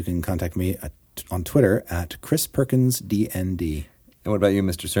Dragons, you can contact me on Twitter at Chris Perkins DND. And what about you,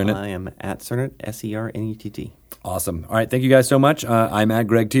 Mr. Cernett? I am at Cernett, Cernett. Awesome. All right. Thank you guys so much. I'm at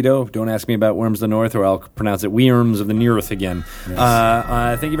Greg Tito. Don't ask me about Worms of the North or I'll pronounce it Worms of the Nearth again.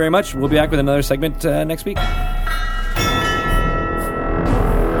 Yes. Thank you very much. We'll be back with another segment next week.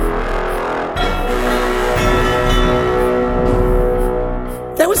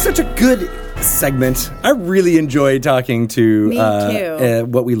 That was such a good segment. I really enjoyed talking to Me too.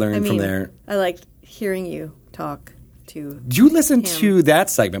 what we learned from there. I liked hearing you talk to. You listen him. to that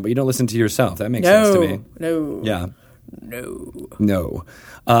segment, but you don't listen to yourself. That makes sense to me. No. Yeah. No.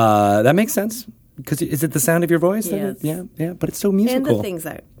 That makes sense. Because is it the sound of your voice? Yes. Yeah. But it's so And musical. the things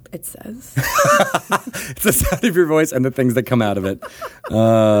that it says. It's the sound of your voice and the things that come out of it.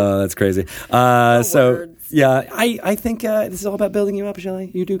 That's crazy. So words. yeah, I think this is all about building you up,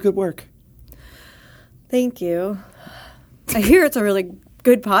 Shelley. You do good work. Thank you. I hear it's a really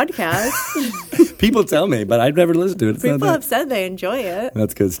good podcast. People tell me, but I've never listened to it. It's not People that- have said they enjoy it.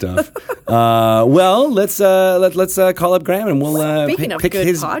 That's good stuff. Well, let's call up Graham and we'll Speaking of pick good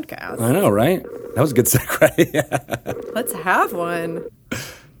his podcasts. I know, right? That was a good segue. Let's have one.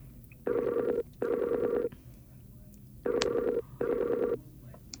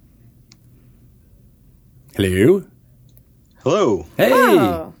 Hello. Hello. Hey.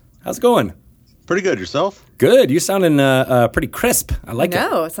 Oh. How's it going? Pretty good. Yourself? Good. You're sounding pretty crisp. I like it.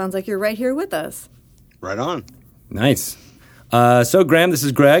 No, it sounds like you're right here with us. Right on. Nice. So, Graham, this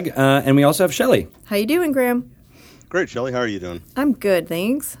is Greg, and we also have Shelley. How you doing, Graham? Great, Shelley. How are you doing? I'm good,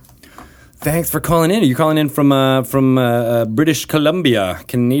 thanks. Thanks for calling in. Are you calling in from British Columbia,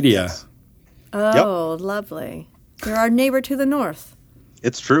 Canada? Oh, lovely. You're our neighbor to the north.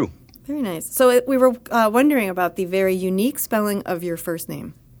 It's true. Very nice. So we were wondering about the very unique spelling of your first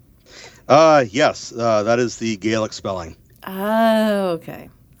name. Yes, that is the Gaelic spelling. Oh, okay.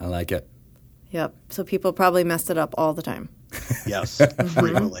 I like it. Yep. So people probably messed it up all the time. Yes,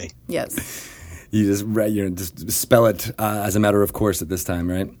 frequently. Yes. You just spell it as a matter of course at this time,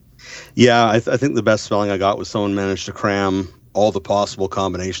 right? Yeah, I think the best spelling I got was someone managed to cram all the possible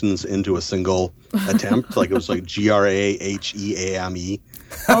combinations into a single attempt. Like it was like GRAHEAME.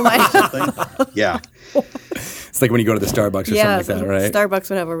 Oh my. Yeah. It's like when you go to the Starbucks or something like that, right? Starbucks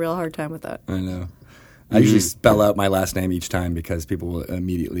would have a real hard time with that. I know. I usually spell out my last name each time because people will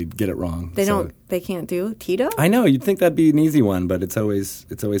immediately get it wrong. They can't do Tito? I know, you'd think that'd be an easy one, but it's always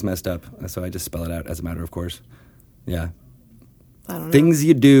messed up. So I just spell it out as a matter of course. Yeah. I don't know. Things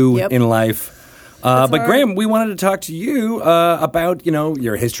you do Yep. in life. But hard. Graham, we wanted to talk to you about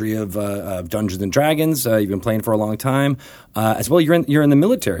your history of Dungeons and Dragons. You've been playing for a long time, as well. You're in the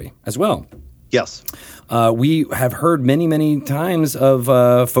military as well. Yes. We have heard many times of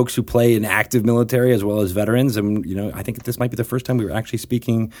folks who play in active military as well as veterans, and I think this might be the first time we were actually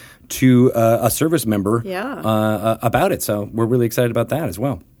speaking to a service member about it. So we're really excited about that as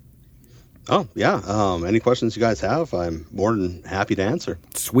well. Oh, yeah. Any questions you guys have, I'm more than happy to answer.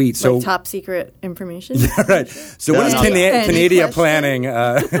 Sweet. So Like top secret information? right. So what is Canada planning?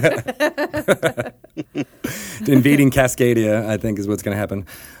 Invading Cascadia, I think, is what's going to happen.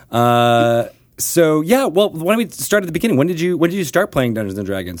 So yeah, well, why don't we start at the beginning? When did you start playing Dungeons and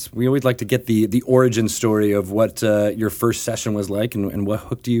Dragons? We always like to get the origin story of what your first session was like and what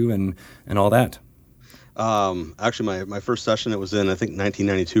hooked you and all that. Actually, my first session, it was in, I think,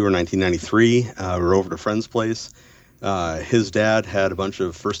 1992 or 1993. We were over at a friend's place. His dad had a bunch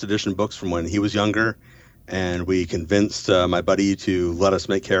of first edition books from when he was younger, and we convinced my buddy to let us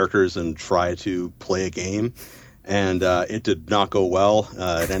make characters and try to play a game. And it did not go well.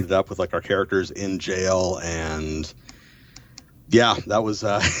 It ended up with like our characters in jail, and yeah, that was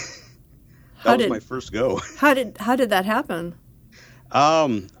that was my first go. How did that happen?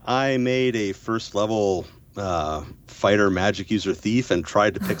 I made a first level fighter magic user thief and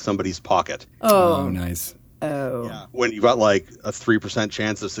tried to pick somebody's pocket. Oh, nice. Oh. Yeah. When you got like a 3%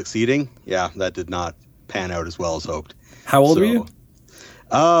 chance of succeeding, yeah, that did not pan out as well as hoped. How old were you?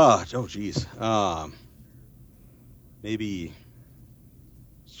 Oh, geez. Maybe.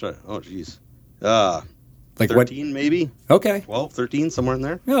 Oh, geez. Like 13, what? maybe? Okay. 12, 13, somewhere in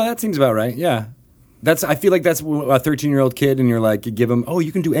there. No, that seems about right. Yeah. I feel like that's a 13-year-old kid, and you're like, you give them,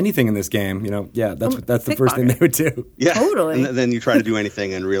 you can do anything in this game. Yeah, that's the first thing they would do. Yeah, totally. And then you try to do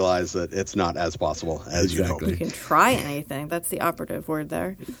anything and realize that it's not as possible as you hope. You can try anything. That's the operative word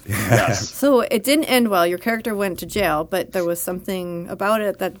there. Yes. So it didn't end well. Your character went to jail, but there was something about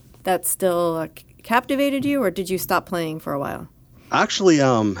it that still captivated you, or did you stop playing for a while? Actually,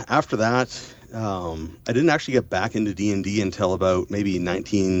 after that, I didn't actually get back into D&D until about maybe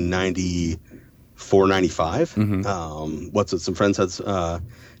 1994, 95. Mm-hmm. Some friends had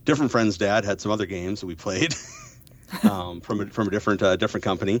different friends' dad had some other games that we played from a different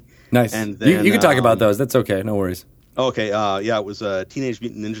company. Nice. And then, you can talk about those. That's okay. No worries. Okay. It was Teenage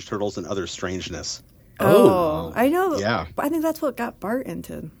Mutant Ninja Turtles and Other Strangeness. I know. Yeah. I think that's what got Bart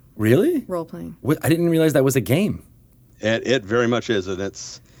into really role playing. I didn't realize that was a game. It very much is, and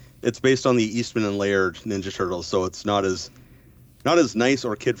it's based on the Eastman and Laird Ninja Turtles, so it's not as nice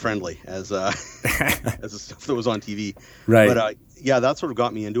or kid friendly as the stuff that was on TV. Right. But that sort of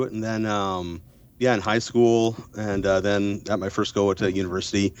got me into it, and then in high school, and then at my first go at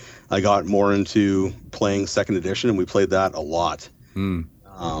university, I got more into playing second edition, and we played that a lot. And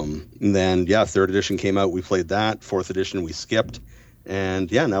then third edition came out, we played that. Fourth edition we skipped,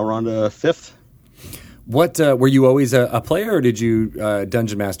 and now we're on to fifth. What were you always a player, or did you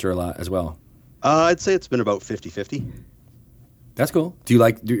dungeon master a lot as well? I'd say it's been about 50-50. That's cool. Do you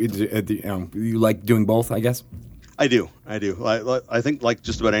like you like doing both? I guess I do. I think like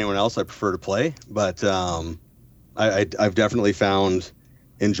just about anyone else, I prefer to play, but I've definitely found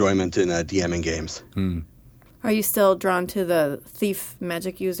enjoyment in DMing games. Are you still drawn to the thief,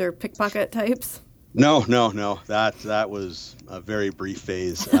 magic user, pickpocket types? No. That was a very brief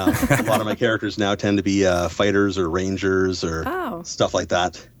phase. A lot of my characters now tend to be fighters or rangers or stuff like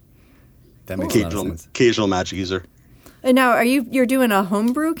that. That makes a lot of sense. Occasional magic user. And now, you're doing a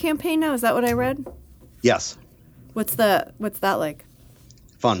homebrew campaign now? Is that what I read? Yes. What's that like?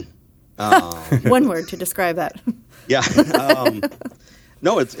 Fun. One word to describe that. Yeah.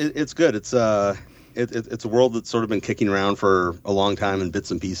 No, it's good. It's a world that's sort of been kicking around for a long time in bits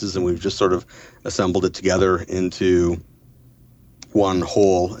and pieces, and we've just sort of assembled it together into one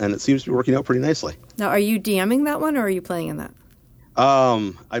whole, and it seems to be working out pretty nicely. Now, are you DMing that one, or are you playing in that?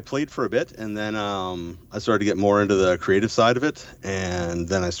 I played for a bit, and then I started to get more into the creative side of it, and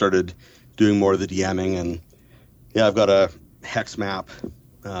then I started doing more of the DMing, and yeah, I've got a hex map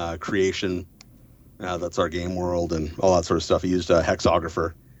creation. That's our game world and all that sort of stuff. I used a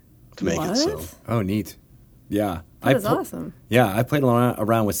hexographer to make it. So. Oh, neat. Yeah. That is awesome. Yeah, I played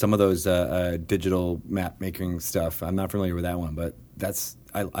around with some of those digital map making stuff. I'm not familiar with that one, but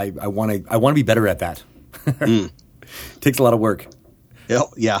I want to be better at that. Takes a lot of work.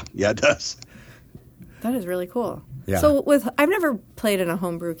 Yeah, it does. That is really cool. Yeah. So I've never played in a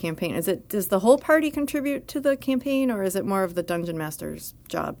homebrew campaign. Does the whole party contribute to the campaign, or is it more of the dungeon master's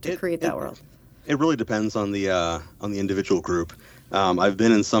job to create that world? It really depends on the individual group. I've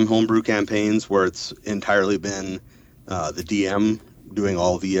been in some homebrew campaigns where it's entirely been the DM doing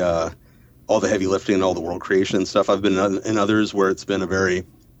all the heavy lifting and all the world creation and stuff. I've been in others where it's been a very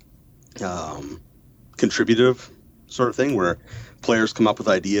contributive sort of thing, where players come up with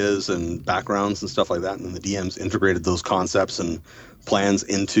ideas and backgrounds and stuff like that, and the DM's integrated those concepts and plans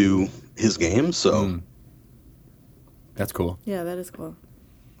into his game. So that's cool. Yeah, that is cool.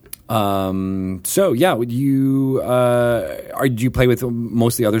 So yeah, would you do you play with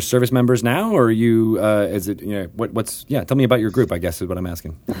mostly other service members now, or are you is it what's tell me about your group, I guess is what I'm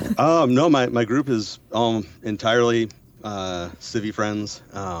asking. No, my group is entirely Civi friends.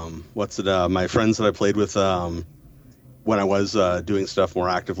 My friends that I played with when I was doing stuff more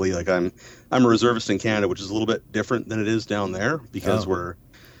actively, like I'm a reservist in Canada, which is a little bit different than it is down there, because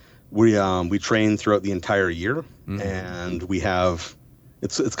we train throughout the entire year, and we have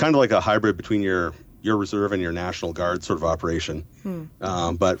it's kind of like a hybrid between your reserve and your National Guard sort of operation.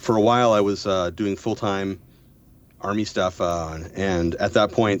 But for a while, I was doing full-time Army stuff, and at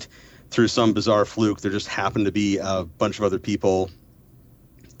that point, through some bizarre fluke, there just happened to be a bunch of other people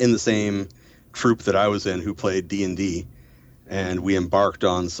in the same troop that I was in who played D&D, and we embarked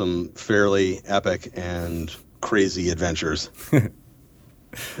on some fairly epic and crazy adventures.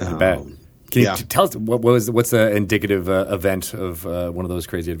 I bet. Can you tell us what's the indicative event of one of those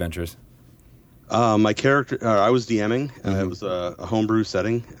crazy adventures? My character, I was DMing. It was a homebrew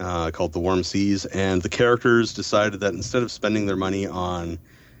setting called The Warm Seas, and the characters decided that instead of spending their money on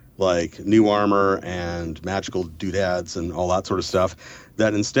like new armor and magical doodads and all that sort of stuff,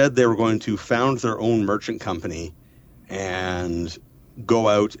 that instead they were going to found their own merchant company and go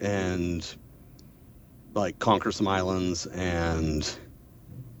out and like conquer some islands and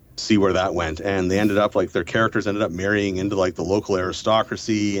see where that went. And they ended up their characters ended up marrying into like the local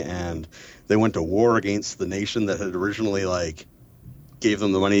aristocracy, and they went to war against the nation that had originally gave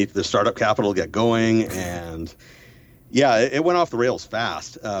them the money, the startup capital to get going. And yeah, it went off the rails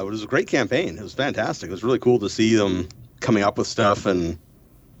fast. It was a great campaign. It was fantastic. It was really cool to see them coming up with stuff and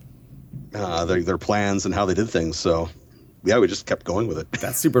their plans and how they did things. So yeah, we just kept going with it.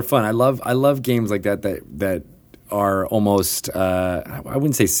 That's super fun. I love games like that are almost I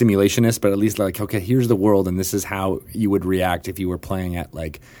wouldn't say simulationist, but at least like, okay, here's the world, and this is how you would react if you were playing at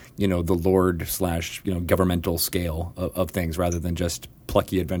the Lord / governmental scale of things, rather than just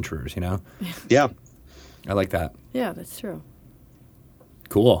plucky adventurers. Yeah, I like that. Yeah, that's true.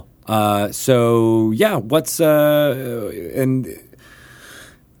 Cool. So yeah, what's and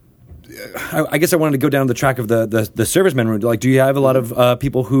I guess I wanted to go down the track of the servicemen. Like, do you have a lot of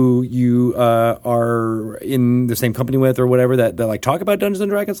people who you are in the same company with or whatever that like talk about Dungeons and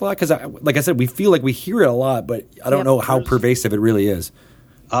Dragons a lot? Because like I said, we feel like we hear it a lot, but I don't know how pervasive it really is.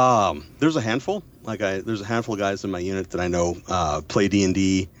 There's a handful. There's a handful of guys in my unit that I know play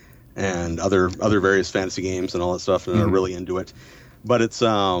D&D and other various fantasy games and all that stuff, and are really into it. But it's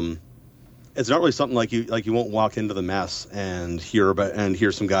not really something like you won't walk into the mess and hear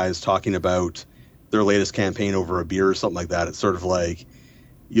some guys talking about their latest campaign over a beer or something like that. It's sort of like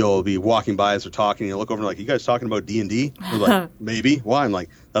you'll be walking by as they're talking, and you look over and like, you guys talking about D&D? They're like, maybe. Why? I'm like,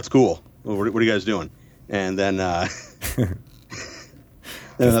 that's cool. Well, what are you guys doing? And then and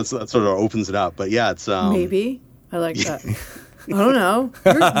that sort of opens it up. But yeah, it's maybe. I like that. I don't know.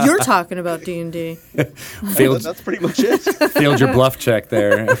 You're talking about D&D. That's pretty much it. Failed your bluff check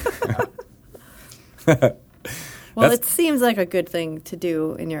there. Well, it seems like a good thing to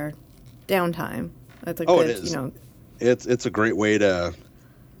do in your downtime. That's a good, it is. It's a great way to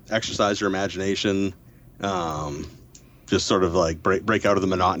exercise your imagination. Just sort of like break out of the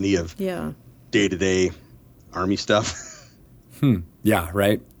monotony of day-to-day Army stuff. Yeah,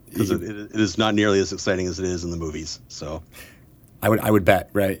 right. Because it is not nearly as exciting as it is in the movies. So, I would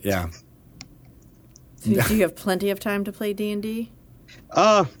bet, right? Yeah. So do you have plenty of time to play D&D?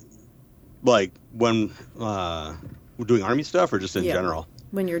 Like when we're doing Army stuff, or just in general?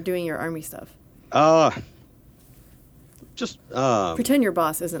 When you're doing your Army stuff. Just pretend your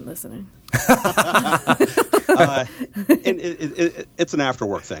boss isn't listening. It's an after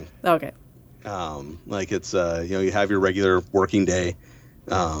work thing. Okay. Like it's you have your regular working day,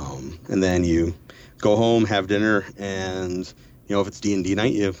 and then you go home, have dinner, and if it's D&D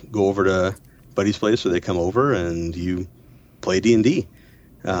night, you go over to buddy's place, or they come over and you play D&D.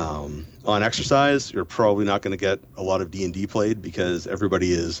 On exercise, you're probably not going to get a lot of D&D played because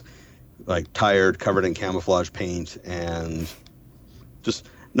everybody is like tired, covered in camouflage paint, and just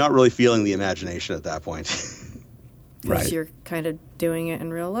not really feeling the imagination at that point. Because Right. you're kind of doing it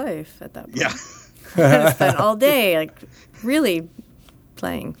in real life at that point. Yeah. You're going to spend all day like really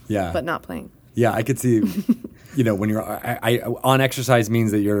playing, Yeah. but not playing. Yeah, I could see. When you're on exercise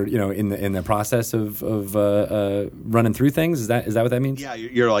means that you're in the process of running through things. Is that what that means? Yeah,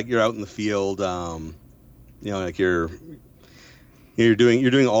 you're out in the field. Like you're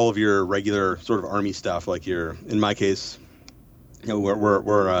doing all of your regular sort of army stuff. Like in my case,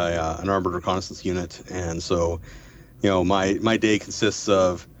 we're an armored reconnaissance unit, and so my day consists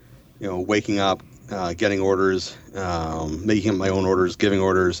of waking up, getting orders, making my own orders, giving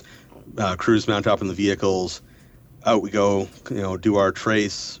orders, crews mount up in the vehicles. Out we go, do our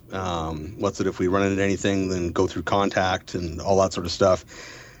trace. What's it if we run into anything? Then go through contact and all that sort of stuff.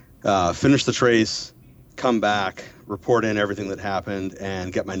 Finish the trace, come back, report in everything that happened,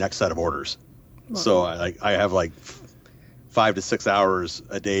 and get my next set of orders. Wow. So I have like 5 to 6 hours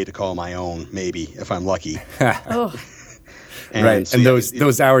a day to call my own, maybe if I'm lucky. Oh, Right, so and yeah,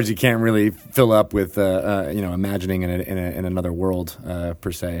 those hours you can't really fill up with imagining in another world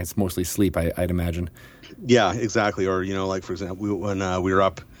per se. It's mostly sleep, I'd imagine. Yeah, exactly. Or like for example, when we were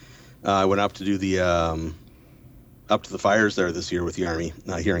up, I went up to do the up to the fires there this year with the Army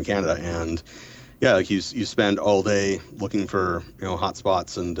here in Canada, and yeah, like you spend all day looking for hot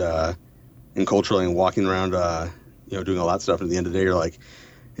spots and culturally and walking around, doing all that stuff. And at the end of the day, you're like,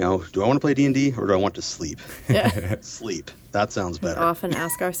 do I want to play D&D or do I want to sleep? yeah. Sleep. That sounds We better. often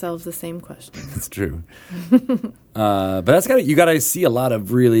ask ourselves the same question. It's true. But you got to see a lot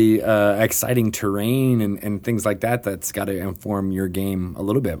of really exciting terrain and things like that. That's got to inform your game a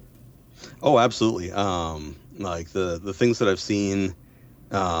little bit. Oh, absolutely. Like the things that I've seen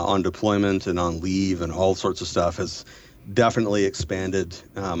on deployment and on leave and all sorts of stuff has definitely expanded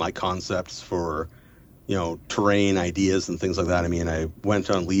my concepts for terrain ideas and things like that. I mean, I went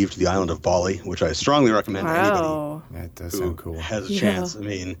on leave to the island of Bali, which I strongly recommend to anybody Wow. That does who sound cool. has a Yeah. chance. I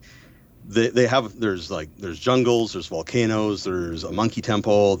mean, there's jungles, there's volcanoes, there's a monkey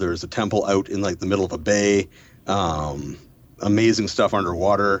temple, there's a temple out in like the middle of a bay, amazing stuff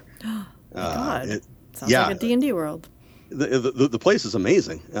underwater. God. Sounds yeah. like a D&D world. The place is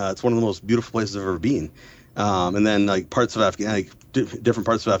amazing. It's one of the most beautiful places I've ever been. And then like parts of different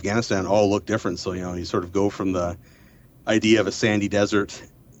parts of Afghanistan all look different. So you sort of go from the idea of a sandy desert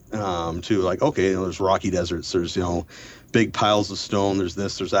to like, okay, there's rocky deserts. There's big piles of stone. There's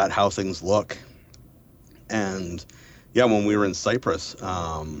this, there's that. How things look. And yeah, when we were in Cyprus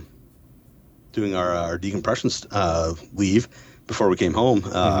doing our decompression leave before we came home,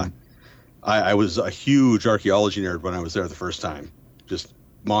 I was a huge archaeology nerd when I was there the first time. Just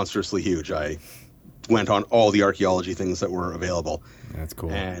monstrously huge. I went on all the archaeology things that were available. That's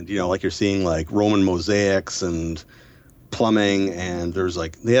cool. And, like you're seeing like Roman mosaics and plumbing, and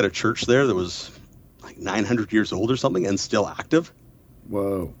they had a church there that was like 900 years old or something and still active.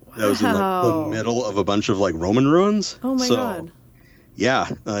 Whoa. That was in like the Wow. middle of a bunch of like Roman ruins. Oh my God. Yeah,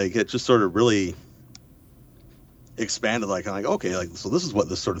 like it just sort of really expanded. Like I'm like, okay, like so this is what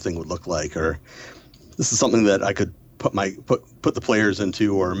this sort of thing would look like, or this is something that I could put the players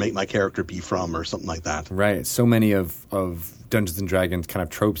into, or make my character be from, or something like that. Right. So many of Dungeons and Dragons kind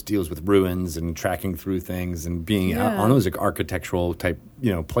of tropes deals with ruins and tracking through things and being out Yeah. on those architectural type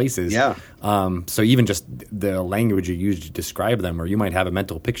places. Yeah. So even just the language you use to describe them, or you might have a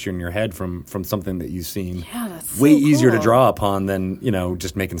mental picture in your head from something that you've seen. Yeah, that's way so easier to cool. draw upon than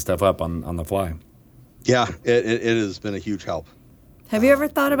just making stuff up on the fly. Yeah, it has been a huge help. Have you ever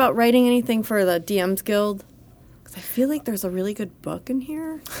thought about writing anything for the DMs Guild? Because I feel like there's a really good book in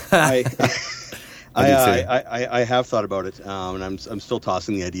here. I I I have thought about it, and I'm still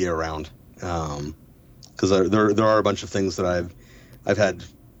tossing the idea around, because there are a bunch of things that I've had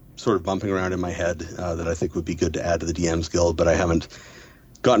sort of bumping around in my head that I think would be good to add to the DMs Guild, but I haven't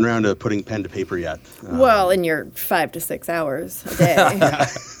gotten around to putting pen to paper yet. Well, in your 5 to 6 hours a day, I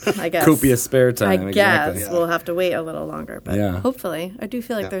guess. Copious spare time. I guess Exactly. we'll have to wait a little longer, but Yeah. hopefully, I do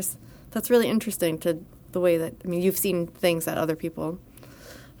feel like Yeah. that's really interesting to the way that you've seen things that other people,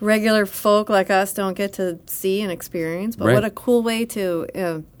 regular folk like us, don't get to see and experience. But Right. what a cool way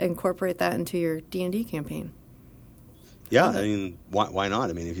to incorporate that into your D&D campaign. Yeah, I mean, why not?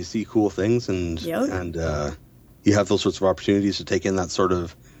 I mean, if you see cool things and Yep. you have those sorts of opportunities to take in that sort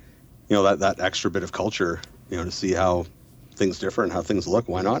of, that extra bit of culture, to see how things differ and how things look.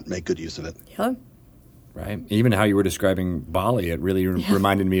 Why not make good use of it? Yeah. Right. Even how you were describing Bali, it really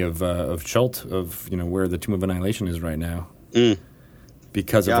reminded me of Chult, of where the Tomb of Annihilation is right now,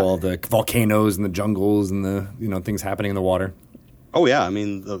 because of all the volcanoes and the jungles and the things happening in the water. Oh yeah, I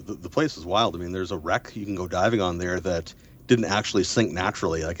mean the place is wild. I mean, there's a wreck you can go diving on there that didn't actually sink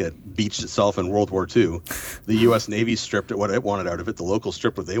naturally. Like, it beached itself in World War II. The U.S. Navy stripped it what it wanted out of it. The locals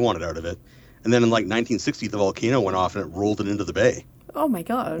stripped what they wanted out of it. And then in 1960, the volcano went off and it rolled it into the bay. Oh my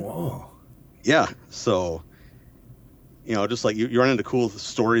God. Whoa. Yeah, so just like you run into cool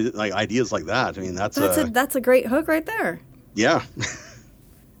stories, like ideas like that. I mean, that's a great hook right there. Yeah.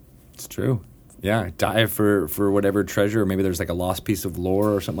 It's true. Yeah, dive for whatever treasure. Maybe there's like a lost piece of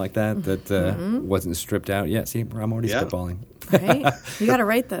lore or something like that wasn't stripped out. Yeah, see, I'm already spitballing. Right? You got to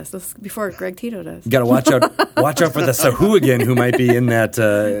write this before Greg Tito does. You got to watch out for the Sahuagin who might be in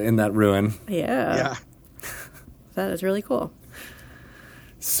that ruin. Yeah. That is really cool.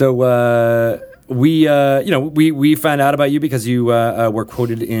 So we found out about you because you were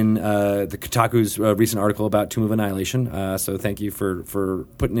quoted in the Kotaku's recent article about Tomb of Annihilation. So thank you for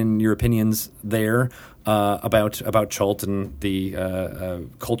putting in your opinions there about Chult and the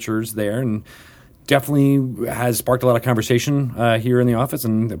cultures there, and definitely has sparked a lot of conversation here in the office.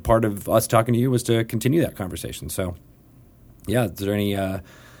 And part of us talking to you was to continue that conversation. So yeah, is there any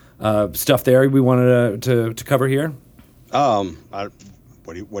stuff there we wanted to cover here?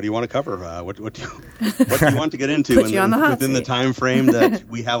 What do you want to cover? What do you want to get into within the time frame that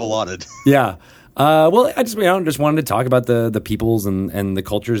we have allotted? Yeah. Well, I just wanted to talk about the peoples and the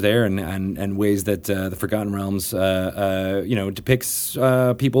cultures there and ways that the Forgotten Realms depicts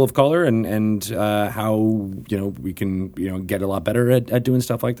people of color and how we can get a lot better at doing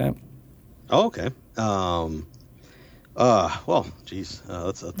stuff like that. Oh, okay. Well, geez,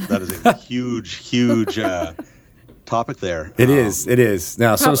 that is a huge topic there. It is.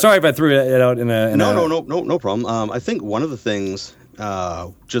 Now, so sorry if I threw it out in a... No problem. I think one of the things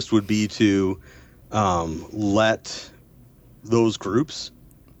just would be to let those groups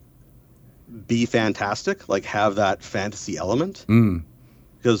be fantastic, like have that fantasy element.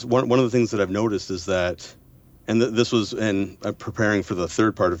 Because one of the things that I've noticed is that, and this was in preparing for the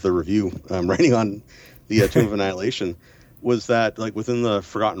third part of the review, writing on the Tomb of Annihilation, was that like within the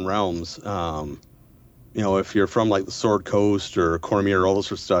Forgotten Realms, if you're from like the Sword Coast or Cormyr or all this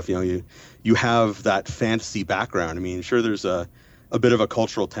sort of stuff, you have that fantasy background. I mean, sure, there's a bit of a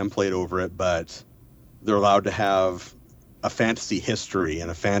cultural template over it, but they're allowed to have a fantasy history and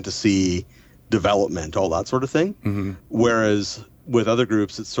a fantasy development, all that sort of thing. Mm-hmm. Whereas with other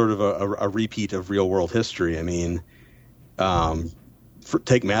groups, it's sort of a repeat of real world history. I mean,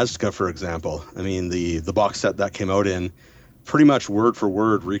 take Maztica, for example. I mean, the box set that came out in pretty much word for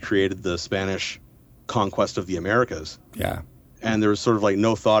word recreated the Spanish conquest of the Americas. Yeah. And there was sort of like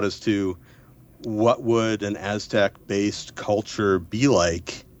no thought as to what would an Aztec-based culture be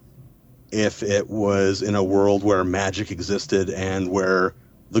like if it was in a world where magic existed and where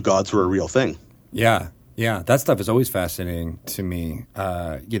the gods were a real thing. Yeah. That stuff is always fascinating to me,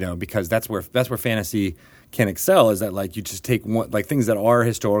 because that's where fantasy can excel, is that like you just take things that are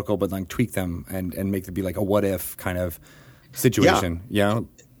historical but like tweak them and make them be like a what if kind of situation. Yeah.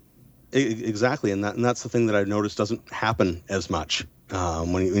 Exactly, and that's the thing that I've noticed doesn't happen as much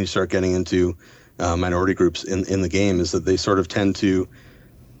when you start getting into minority groups in the game, is that they sort of tend to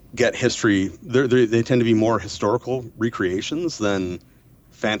get history. They tend to be more historical recreations than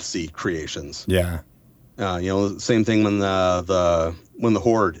fantasy creations. Yeah, same thing when the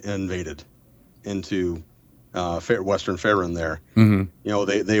Horde invaded into Western Faerun there.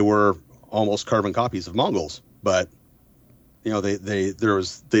 Mm-hmm. They were almost carbon copies of Mongols, but they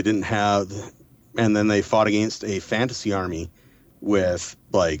didn't have, and then they fought against a fantasy army with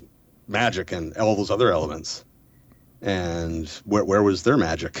like magic and all those other elements. And where was their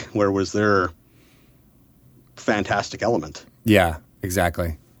magic? Where was their fantastic element? Yeah,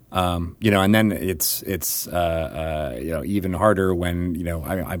 exactly. And then it's even harder when,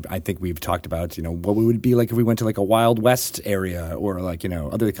 I think we've talked about, what we would be like if we went to like a Wild West area or like,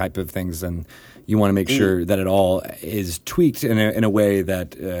 other type of things. And you want to make sure that it all is tweaked in a way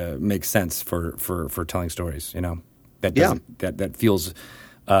that makes sense for telling stories, that feels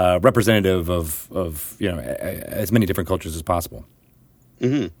representative of as many different cultures as possible.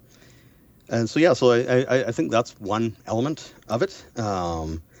 Mm-hmm. And so I think that's one element of it.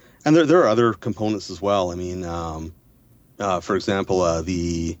 And there are other components as well. I mean, for example, in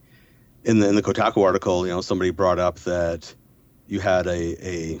the Kotaku article, somebody brought up that you had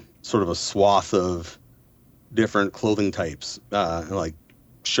a sort of a swath of different clothing types, like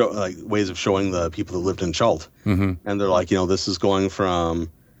ways of showing the people that lived in Chult. And they're like, this is going from,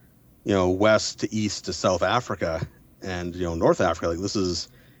 west to east to South Africa and, North Africa. Like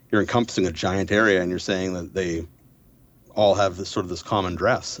you're encompassing a giant area, and you're saying that they all have this common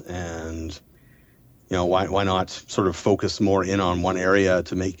dress. And, why not sort of focus more in on one area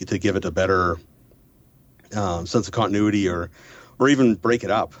to give it a better sense of continuity, or even break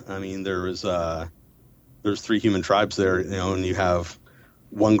it up. I mean, there's 3 human tribes there, and you have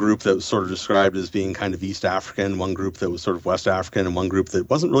one group that was sort of described as being kind of East African, one group that was sort of West African, and one group that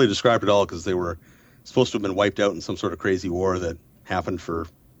wasn't really described at all because they were supposed to have been wiped out in some sort of crazy war that happened for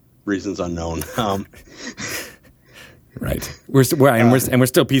reasons unknown. Right. We're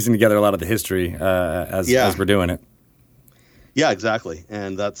still piecing together a lot of the history as we're doing it. Yeah, exactly.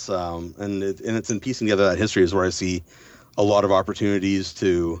 And that's and it's in piecing together that history is where I see a lot of opportunities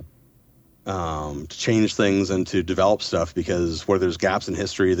to change things and to develop stuff, because where there's gaps in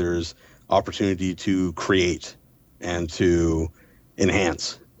history, there's opportunity to create and to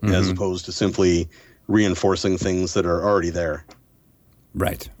enhance, as opposed to simply reinforcing things that are already there.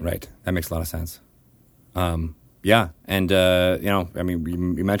 Right. That makes a lot of sense. Yeah, and I mean,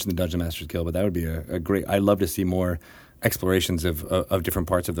 you mentioned the Dungeon Masters Guild, but that would be a great. I'd love to see more explorations of different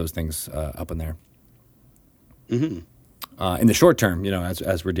parts of those things up in there. In the short term,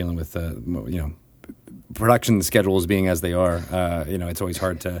 as we're dealing with production schedules being as they are, it's always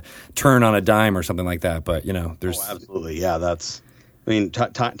hard to turn on a dime or something like that. But there's absolutely, yeah.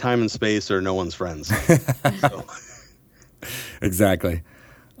 Time and space are no one's friends. Exactly.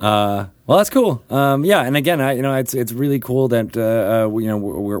 Well, that's cool. Yeah, and again, it's really cool that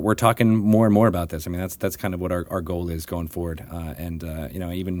we're talking more and more about this. I mean, that's kind of what our goal is going forward. And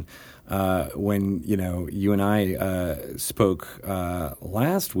even when you and I spoke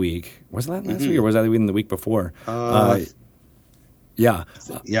last week, was that last week or was that even the week before? Yeah.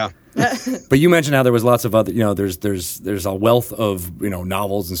 But you mentioned how there was lots of other, there's a wealth of,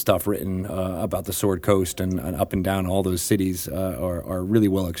 novels and stuff written about the Sword Coast and up and down all those cities are really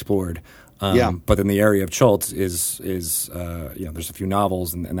well explored. But then the area of Chult is there's a few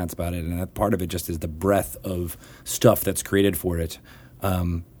novels and that's about it. And that part of it just is the breadth of stuff that's created for it.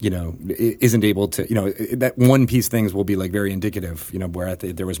 Isn't able to, that one piece things will be like very indicative, where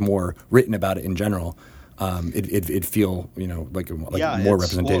there was more written about it in general. It'd feel like more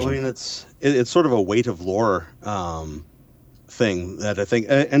representation. Well, I mean, it's sort of a weight of lore thing that I think,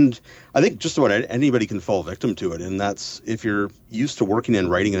 and I think just about anybody can fall victim to it. And that's if you're used to working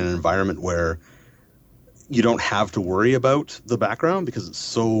and writing in an environment where you don't have to worry about the background because it's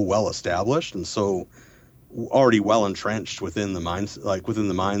so well established and so already well entrenched within the minds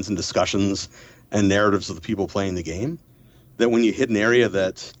and discussions and narratives of the people playing the game, that when you hit an area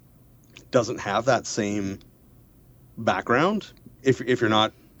that doesn't have that same background, if you're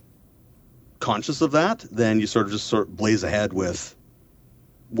not conscious of that, then you sort of blaze ahead with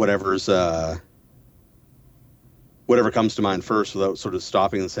whatever comes to mind first, without sort of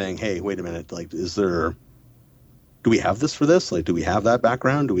stopping and saying, hey, wait a minute, like, do we have this for this? Like, do we have that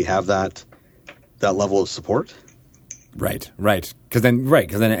background? Do we have that level of support? Right. Because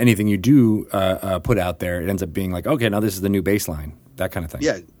then anything you do put out there, it ends up being like, okay, now this is the new baseline, that kind of thing.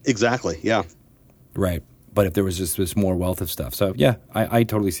 Yeah, exactly. Yeah. Right. But if there was just this more wealth of stuff. So, yeah, I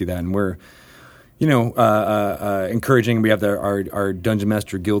totally see that. And we're, encouraging. We have our Dungeon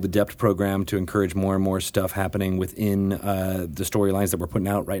Master Guild Adept program to encourage more and more stuff happening within the storylines that we're putting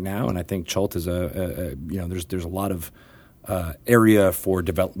out right now. And I think Chult is there's a lot of area for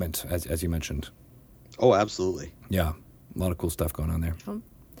development, as you mentioned. Oh, absolutely. Yeah, a lot of cool stuff going on there.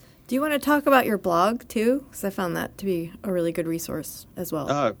 Do you want to talk about your blog too? Because I found that to be a really good resource as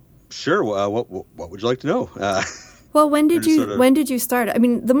well. Sure. What would you like to know? Well, when did you start? I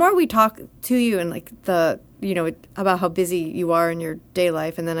mean, the more we talk to you and like about how busy you are in your day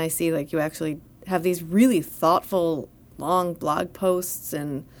life, and then I see like you actually have these really thoughtful, long blog posts,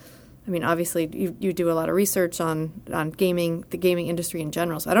 and I mean, obviously you do a lot of research on gaming, the gaming industry in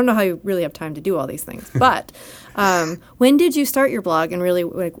general. So I don't know how you really have time to do all these things. But when did you start your blog, and really,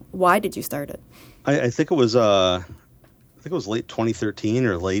 like, why did you start it? I think it was late 2013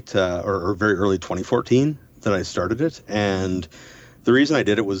 or late or very early 2014 that I started it. And the reason I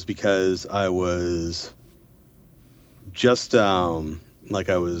did it was because I was just I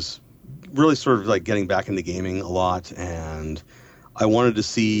was really sort of like getting back into gaming a lot, and I wanted to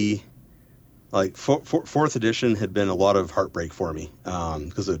see, like, fourth edition had been a lot of heartbreak for me,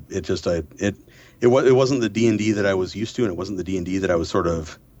 because it wasn't the D&D that I was used to, and it wasn't the D&D that I was sort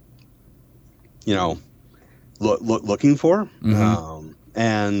of looking for. Mm-hmm.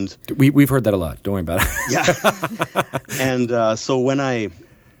 And we've heard that a lot. Don't worry about it. Yeah. And so when I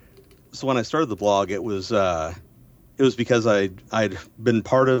when I started the blog, it was because I'd been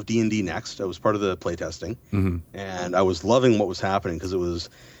part of D&D Next. I was part of the playtesting, and I was loving what was happening because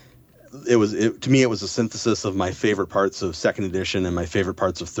to me it was a synthesis of my favorite parts of second edition and my favorite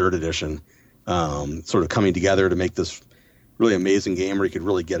parts of third edition, sort of coming together to make this really amazing game where you could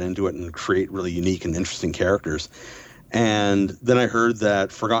really get into it and create really unique and interesting characters. And then I heard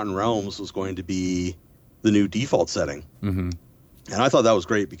that Forgotten Realms was going to be the new default setting, and I thought that was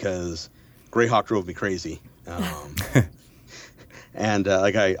great because Greyhawk drove me crazy. And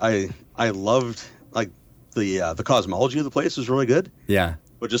like I loved like the cosmology of the place was really good. Yeah.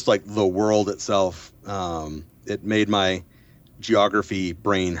 But just like the world itself, it made my geography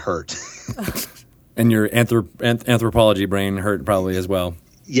brain hurt. And your anthropology brain hurt probably as well.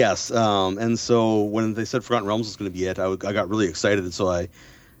 Yes. And so when they said Forgotten Realms was going to be it, I got really excited. And so I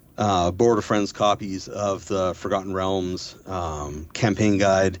borrowed a friend's copies of the Forgotten Realms campaign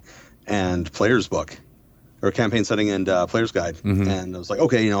guide and player's book, or campaign setting and player's guide. And I was like,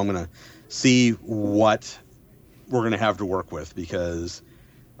 okay, I'm going to see what we're going to have to work with, because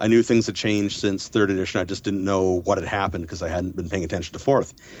I knew things had changed since third edition. I just didn't know what had happened because I hadn't been paying attention to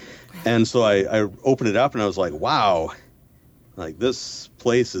fourth. And so I opened it up and I was like, wow, like this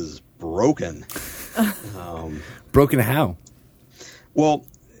place is broken. Broken how? Well,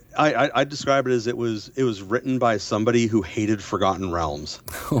 I describe it as it was written by somebody who hated Forgotten Realms.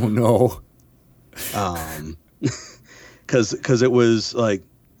 Oh no. Because it was like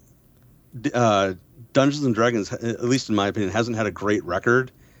Dungeons and Dragons, at least in my opinion, hasn't had a great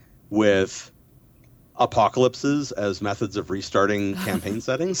record with apocalypses as methods of restarting campaign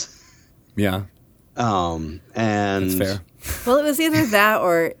settings. Yeah. And that's fair. Well, it was either that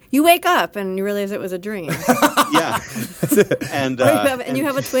or you wake up and you realize it was a dream. Yeah. And you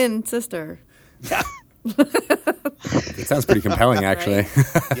have a twin sister. Yeah. It sounds pretty compelling, actually.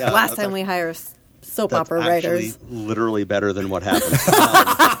 Right? Yeah, last time we hire soap opera writers. Literally better than what happened.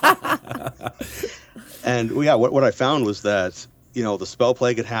 And yeah, what I found was that, the spell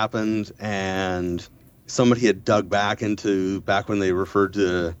plague had happened and somebody had dug back when they referred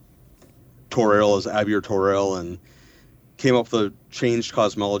to Toril as Abir Toril and came up with a changed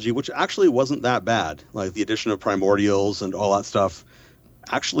cosmology, which actually wasn't that bad. Like the addition of primordials and all that stuff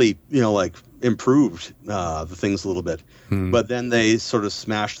actually, improved the things a little bit. But then they sort of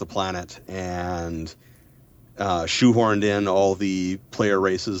smashed the planet and shoehorned in all the player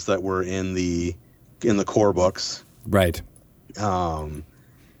races that were in the core books. Right.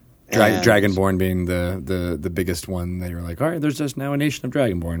 Dragonborn being the biggest one. They were like, all right, there's just now a nation of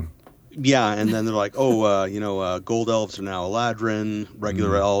Dragonborn. Yeah, and then they're like, gold elves are now Eladrin,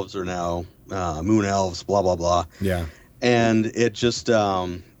 regular elves are now moon elves, blah, blah, blah. Yeah. And it just,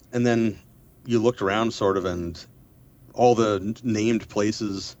 and then you looked around sort of, and all the named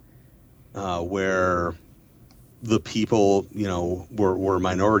places where the people, were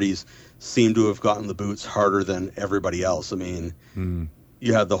minorities seemed to have gotten the boots harder than everybody else. I mean,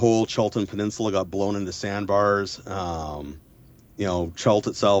 you had the whole Chultan Peninsula got blown into sandbars. Chult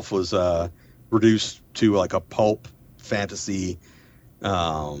itself was reduced to like a pulp fantasy,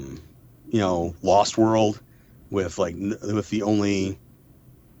 Lost World with the only,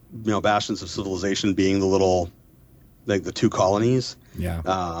 bastions of civilization being the little, like the two colonies. Yeah.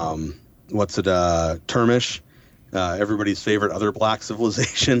 Termish, everybody's favorite other black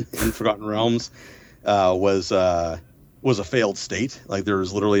civilization in Forgotten Realms, was a failed state. Like there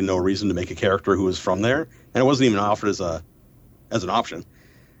was literally no reason to make a character who was from there, and it wasn't even offered as an option.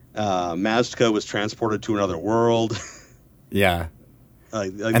 Maztica was transported to another world. Yeah.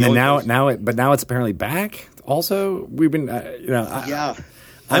 And then now it's apparently back. Also, we've been, yeah.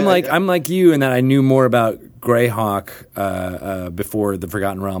 I'm like you in that I knew more about Greyhawk before the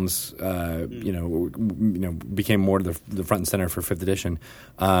Forgotten Realms, became more to the front and center for 5th edition.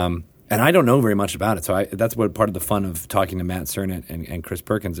 And I don't know very much about it, so that's what part of the fun of talking to Matt Cernett and Chris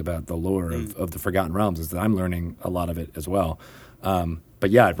Perkins about the lore of the Forgotten Realms is that I'm learning a lot of it as well. But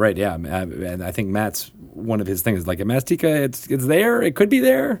yeah, right, yeah, and I think Matt's one of his things is like at Maztica, it's there, it could be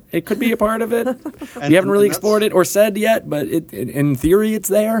there, it could be a part of it. We haven't really explored it or said yet, but in theory, it's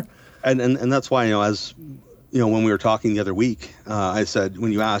there. And that's why as when we were talking the other week, I said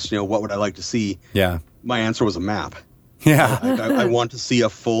when you asked what would I like to see, my answer was a map. Yeah, I want to see a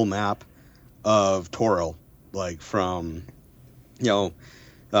full map of Toril, like from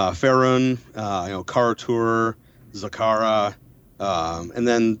Faerun, Karatur, Zakara, and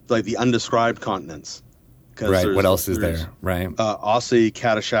then like the undescribed continents. Right. What else is there? Right. Aussie,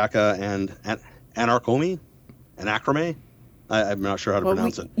 Katashaka, and Anarchomi, and Akrame. I'm not sure how to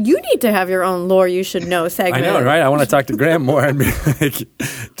pronounce it. You need to have your own lore you should know segment. I know, right? I want to talk to Graham more and be like,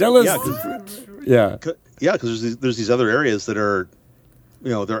 tell us. Yeah, because there's these other areas that are,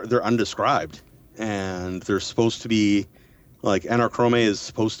 they're undescribed, and they're supposed to be, like Anarchrome is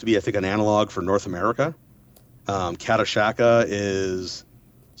supposed to be, I think, an analog for North America. Katashaka is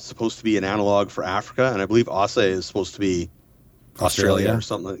supposed to be an analog for Africa, and I believe Ase is supposed to be Australia or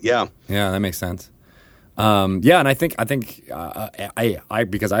something. Yeah, that makes sense. And I think I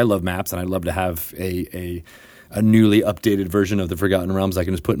because I love maps and I'd love to have a newly updated version of the Forgotten Realms I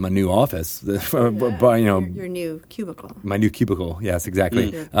can just put in my new office. Your new cubicle. My new cubicle. Yes,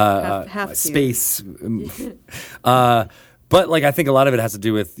 exactly. Space. But like I think a lot of it has to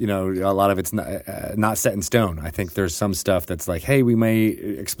do with a lot of it's not set in stone. I think there's some stuff that's like, hey, we may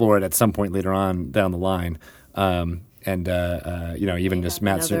explore it at some point later on down the line. Even just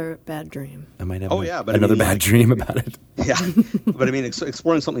Matt's another bad dream. I might have another bad dream about it. Yeah, but I mean,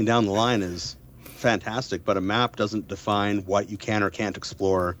 exploring something down the line is fantastic. But a map doesn't define what you can or can't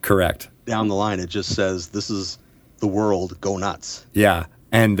explore. Correct. Down the line, it just says this is the world. Go nuts. Yeah.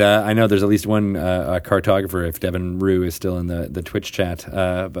 And I know there's at least one cartographer, if Devin Rue is still in the Twitch chat.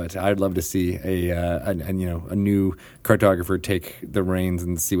 But I'd love to see a new cartographer take the reins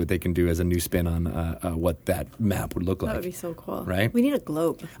and see what they can do as a new spin on what that map would look like. That would be so cool, right? We need a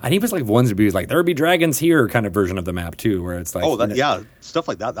globe. I think it's like ones to be like there would be dragons here kind of version of the map too, where it's like stuff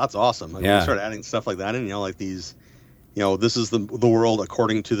like that. That's awesome. When you start adding stuff like that in, like these, this is the world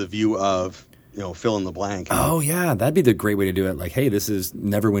according to the view of. Fill in the blank. Oh, yeah. That'd be the great way to do it. Like, hey, this is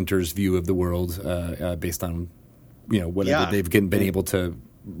Neverwinter's view of the world based on, whatever they've been able to,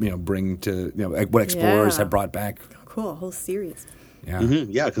 bring to, what explorers have brought back. Cool. A whole series. Yeah.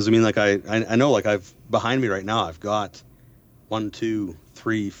 Mm-hmm. Yeah, because, I mean, like, I know, like, behind me right now, I've got 1, 2,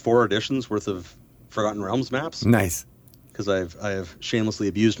 3, 4 editions worth of Forgotten Realms maps. Nice. Because I have shamelessly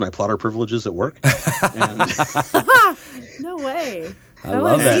abused my plotter privileges at work. No way. I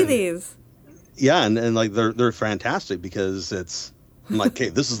love that. See these. Yeah, and like they're fantastic because I'm like, okay,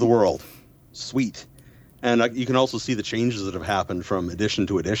 this is the world, sweet, and you can also see the changes that have happened from edition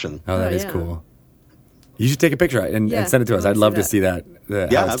to edition. Oh, that is cool. You should take a picture and send it to us. I'd love to see that.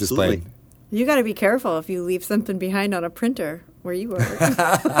 How it's displayed. You got to be careful if you leave something behind on a printer where you work.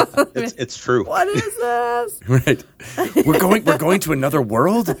 It's true. What is this? Right. We're going to another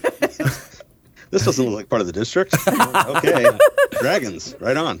world. This doesn't look like part of the district. Okay. Dragons.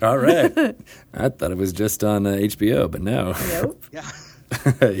 Right on. All right. I thought it was just on HBO, but no. Nope. Yeah.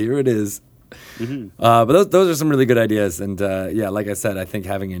 Here it is. Mm-hmm. But those are some really good ideas. And like I said, I think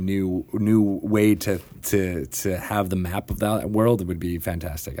having a new way to have the map of that world would be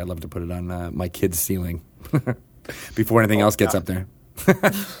fantastic. I'd love to put it on my kid's ceiling before anything else gets up there.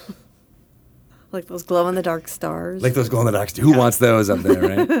 Like those glow-in-the-dark stars. Like those glow-in-the-dark stars. Who wants those up there,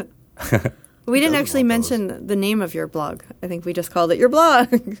 right? We didn't actually mention the name of your blog. I think we just called it your blog.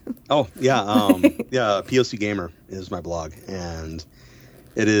 Oh, yeah. POC Gamer is my blog, and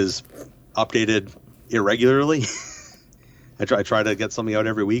it is updated irregularly. I try to get something out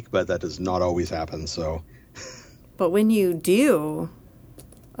every week, but that does not always happen. So, but when you do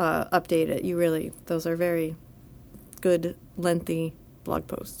update it, those are very good, lengthy blog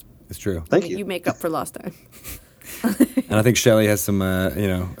posts. It's true. Thank you. You make up for lost time. And I think Shelley has some, I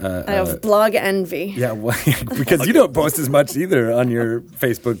have blog envy. Yeah, because you don't post as much either on your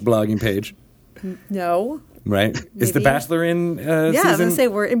Facebook blogging page. No. Right? Is The Bachelor in season? I was going to say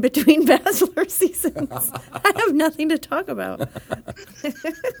we're in between Bachelor seasons. I have nothing to talk about.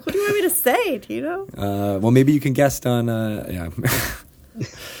 What do you want me to say, Tito? Well, maybe you can guest on,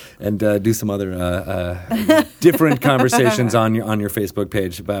 and do some other different conversations on your Facebook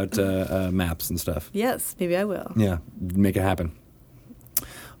page about maps and stuff. Yes, maybe I will. Yeah, make it happen.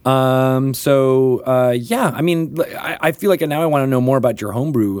 I mean, I feel like now I want to know more about your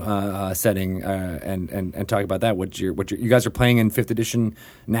homebrew setting and talk about that. What you guys are playing in 5th edition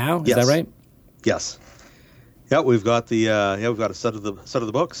now? Is that right? Yes. Yeah, we've got we've got a set of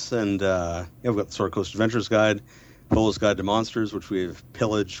the books, and we've got the Sword Coast Adventures Guide, Polo's Guide to Monsters, which we've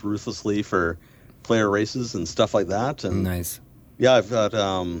pillaged ruthlessly for player races and stuff like that. And nice. Yeah, I've got.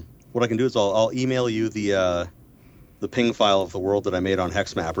 What I can do is I'll email you the ping file of the world that I made on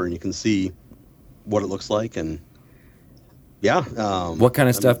Hexmapper, and you can see what it looks like. And yeah, what kind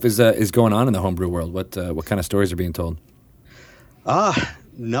of stuff is going on in the homebrew world? What kind of stories are being told?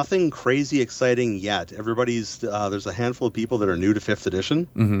 Nothing crazy exciting yet. Everybody's there's a handful of people that are new to 5th edition,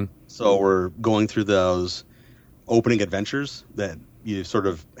 mm-hmm. So we're going through those opening adventures that you sort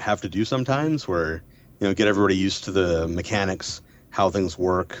of have to do sometimes, where get everybody used to the mechanics, how things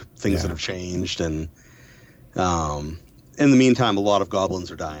work, things that have changed, and in the meantime, a lot of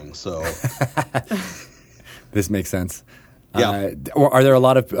goblins are dying. So this makes sense. Yeah. Or are there a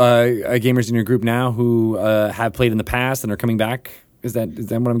lot of gamers in your group now who have played in the past and are coming back? Is that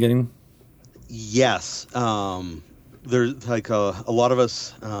what I'm getting? Yes. There's like a lot of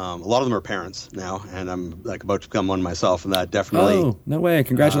us. A lot of them are parents now, and I'm like about to become one myself, and that definitely. Oh, no way!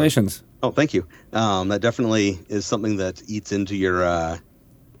 Congratulations. Thank you. That definitely is something that eats into your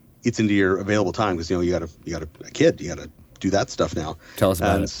available time, because you got a kid, you got to do that stuff now. Tell us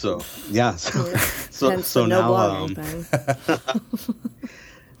about it. So yeah, so no now, thing.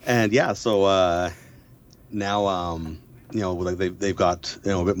 and yeah, so now like they've got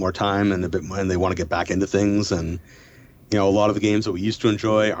a bit more time and and they want to get back into things, and a lot of the games that we used to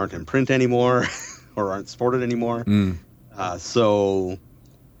enjoy aren't in print anymore or aren't supported anymore. So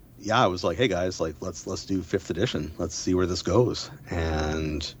yeah, I was like, hey guys, like let's do 5th edition. Let's see where this goes.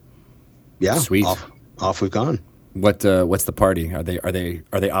 And yeah, sweet. Off we've gone. What's the party? Are they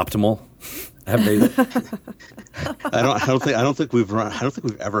optimal? Have they? I don't think we've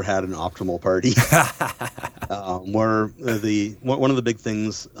ever had an optimal party. Where one of the big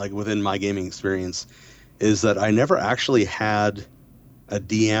things, like within my gaming experience, is that I never actually had a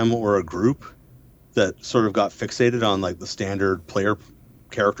DM or a group that sort of got fixated on like the standard player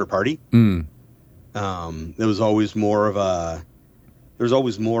character party. There was always more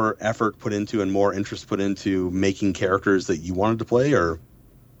effort put into and more interest put into making characters that you wanted to play, or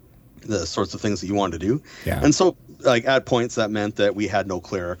the sorts of things that you wanted to do. Yeah. And so like at points that meant that we had no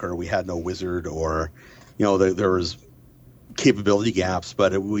cleric, or we had no wizard, or there was capability gaps,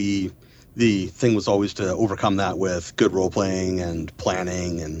 but the thing was always to overcome that with good role playing and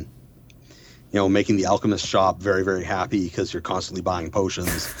planning, and making the alchemist shop very, very happy because you're constantly buying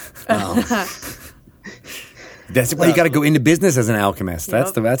potions. That's why you got to go into business as an alchemist.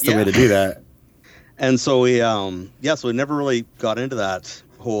 That's the way to do that. And so we never really got into that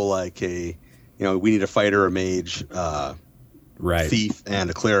whole like we need a fighter, a mage, right, thief, and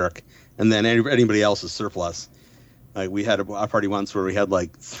a cleric, and then anybody else is surplus. Like we had a party once where we had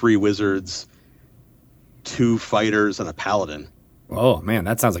like 3 wizards, 2 fighters, and a paladin. Oh man,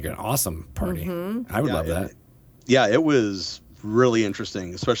 that sounds like an awesome party. I would love that. Yeah, it was really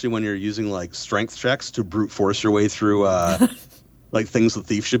interesting, especially when you're using like strength checks to brute force your way through like things the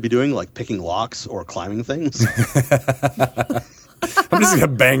thief should be doing, like picking locks or climbing things. I'm just gonna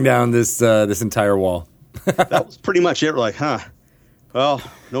bang down this entire wall. That was pretty much it. We're like, well,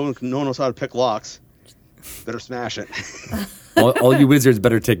 no one knows how to pick locks. Better smash it. all you wizards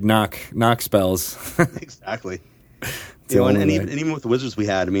better take knock spells. Exactly. And even with the wizards we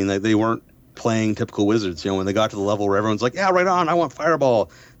had, I mean, they weren't playing typical wizards. When they got to the level where everyone's like, yeah, right on, I want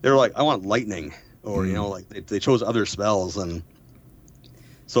fireball. They were like, I want lightning, or like they chose other spells, and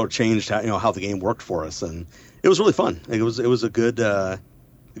so it changed how the game worked for us, and it was really fun. Like, it was a good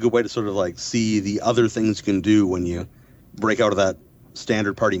way to sort of like see the other things you can do when you break out of that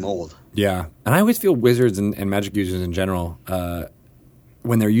standard party mold. Yeah, and I always feel wizards and magic users in general,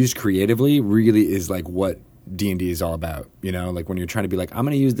 when they're used creatively, really is like what D&D is all about. Like when you're trying to be like, I'm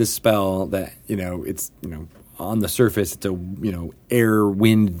going to use this spell that it's on the surface it's a air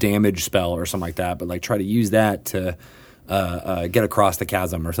wind damage spell or something like that, but like try to use that to get across the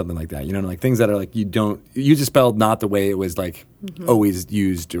chasm or something like that. Like things that are like you don't use a spell not the way it was like always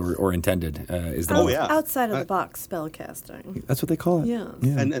used or intended. Is the outside of the box spell casting. That's what they call it. Yeah.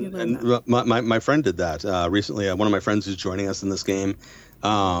 And my friend did that recently. One of my friends who's joining us in this game,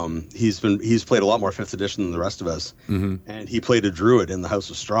 he's played a lot more 5th edition than the rest of us, and he played a druid in the House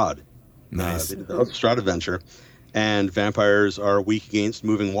of Strahd. Nice. They did the House of Strahd adventure, and vampires are weak against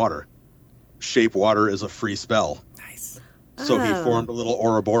moving water. Shape water is a free spell. Nice. So he formed a little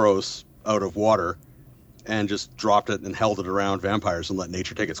Ouroboros out of water and just dropped it and held it around vampires and let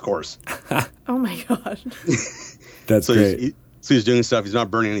nature take its course. Oh my god. That's great. So he's doing stuff. He's not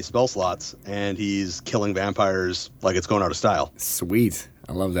burning any spell slots, and he's killing vampires like it's going out of style. Sweet.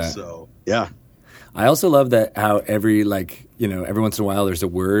 I love that. So, yeah. I also love that how every once in a while there's a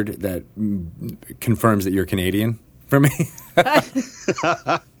word that confirms that you're Canadian for me.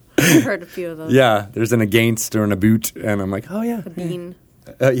 I've heard a few of those. Yeah, there's an against or an about, and I'm like, oh yeah. A bean.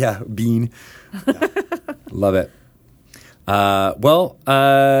 Bean. Yeah. Love it.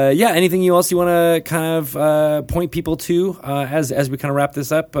 Anything else you want to kind of point people to as we kind of wrap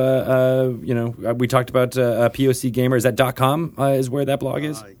this up? We talked about POC Gamer. Is that .com is where that blog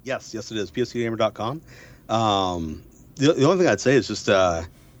is? Yes, it is. POCgamer.com. The only thing I'd say is just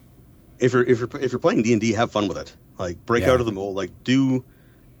if you're playing D&D, have fun with it. Like break out of the mold. Like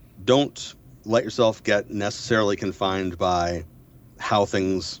don't let yourself get necessarily confined by how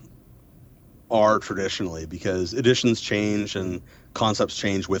things are traditionally, because editions change and concepts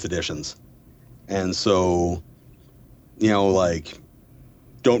change with editions. And so, like,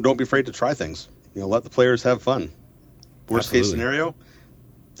 don't be afraid to try things. Let the players have fun. Worst case scenario,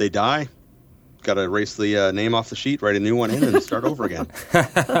 they die. Got to erase the name off the sheet, write a new one in, and start over again.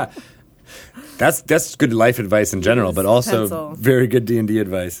 That's good life advice in general, but also very good D&D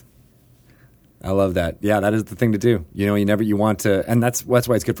advice. I love that. Yeah, that is the thing to do. You want to, and that's why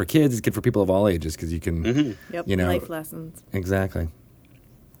it's good for kids. It's good for people of all ages because you can, life lessons. Exactly.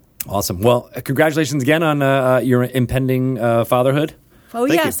 Awesome. Well, congratulations again on your impending fatherhood. Oh,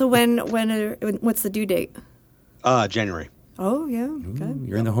 Thank you. So what's the due date? January. Oh, yeah. Okay.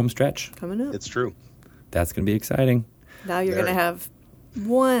 You're in the home stretch. Coming up. It's true. That's going to be exciting. Now you're going to have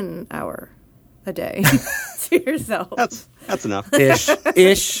 1 hour a day to yourself. That's enough.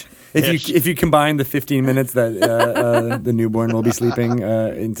 Ish. If you combine the 15 minutes that the newborn will be sleeping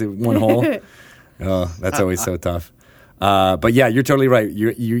into one hole, that's always so tough. But yeah, you're totally right.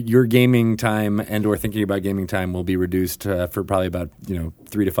 Your gaming time and/or thinking about gaming time will be reduced for probably about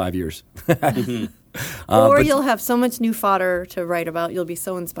 3 to 5 years. Or you'll have so much new fodder to write about. You'll be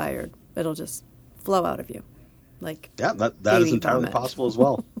so inspired it'll just flow out of you. That is entirely possible as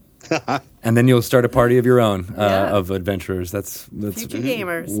well. And then you'll start a party of your own of adventurers. That's future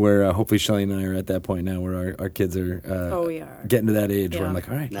gamers. Where hopefully Shelley and I are at that point now, where our kids are. We are getting to that age where I'm like,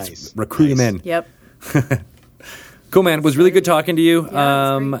 all right, nice. Recruit them in. Yep. Cool, man. It was really good talking to you.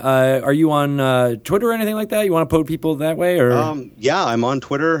 Yeah, are you on Twitter or anything like that? You want to poke people that way? Or yeah, I'm on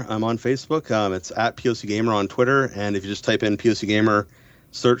Twitter. I'm on Facebook. It's at POC Gamer on Twitter, and if you just type in POC Gamer,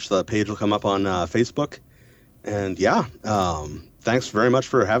 search, the page will come up on Facebook. And thanks very much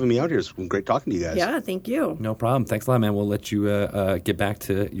for having me out here. It's been great talking to you guys. Yeah, thank you. No problem. Thanks a lot, man. We'll let you get back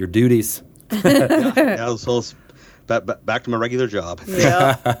to your duties. So back to my regular job.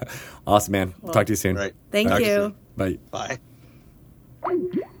 Yeah. Awesome, man. Well, talk to you soon. Right. Thank you. Bye. Bye.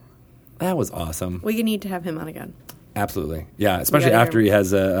 That was awesome. We need to have him on again. Absolutely. Yeah, especially after he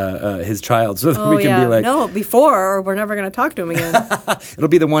has his child, so that we can be like... No, before, or we're never going to talk to him again. It'll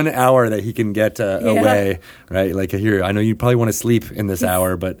be the 1 hour that he can get away, right? Like, here, I know you probably want to sleep in this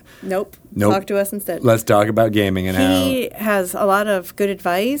hour, but... Nope. Talk to us instead. Let's talk about gaming and how... He has a lot of good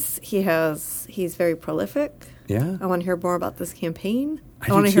advice. He's very prolific. Yeah. I want to hear more about this campaign.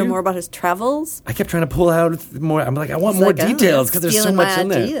 I want to hear more about his travels. I kept trying to pull out more. I'm like, I want more details because there's so much in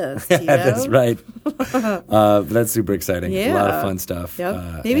there. Yeah, that's right. But that's super exciting. Yeah. A lot of fun stuff.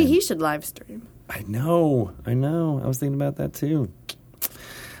 Yep. Maybe he should live stream. I know. I was thinking about that too.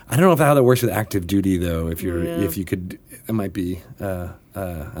 I don't know how that works with active duty though. If you could, it might be. I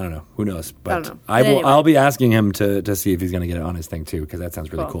don't know. Who knows? But I don't know. Anyway. I'll be asking him to see if he's going to get it on his thing too, because that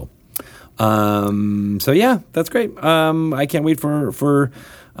sounds really cool. So yeah, that's great. I can't wait for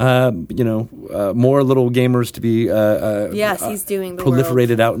more little gamers to be yes, he's doing the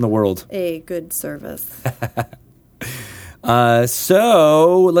proliferated out in the world. A good service.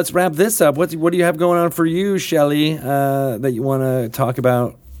 So let's wrap this up. What do you have going on for you, Shelley, that you want to talk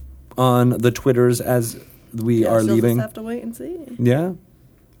about on the Twitters as we are leaving? Just have to wait and see. Yeah.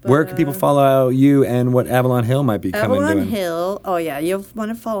 But, where can people follow you and what Avalon Hill might be coming doing? Avalon Hill. Oh, yeah. You'll want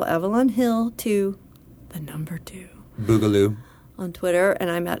to follow Avalon Hill 2, the number 2. Boogaloo. On Twitter, and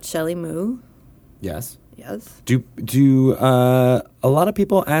I'm at Shelley Moo. Yes. Yes. Do a lot of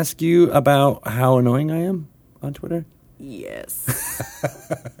people ask you about how annoying I am on Twitter? Yes.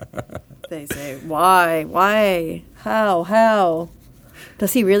 They say, why, how?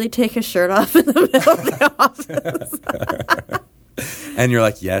 Does he really take his shirt off in the middle of the office? And you're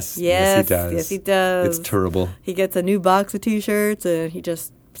like, yes, he does. Yes, he does. It's terrible. He gets a new box of T-shirts, and he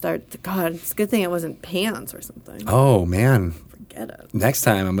just starts, God, it's a good thing it wasn't pants or something. Oh, man. Forget it. Next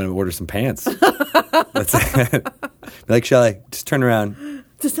time, I'm going to order some pants. That's it. Be like, Shelley, just turn around.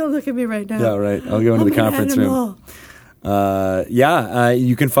 Just don't look at me right now. Yeah, right. I'll go into the conference room.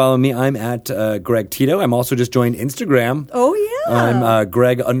 You can follow me. I'm at Greg Tito. I'm also just joined Instagram. Oh, yeah. I'm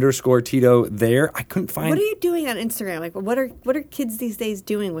Greg_Tito there. I couldn't find... What are you doing on Instagram? Like, what are kids these days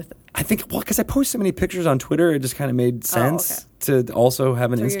doing with it? I think, because I post so many pictures on Twitter, it just kind of made sense to also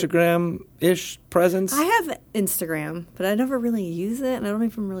have an Instagram-ish presence. I have Instagram, but I never really use it, and I don't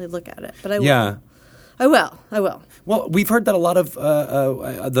even really look at it. But I will. Yeah. I will. Well, we've heard that a lot of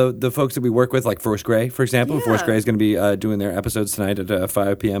the folks that we work with, like Forrest Gray, for example. Yeah. Forrest Gray is going to be doing their episodes tonight at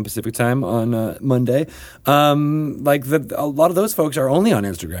 5 p.m. Pacific time on Monday. A lot of those folks are only on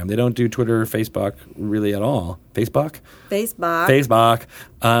Instagram. They don't do Twitter or Facebook really at all. Facebook.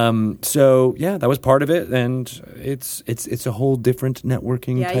 So yeah, that was part of it, and it's a whole different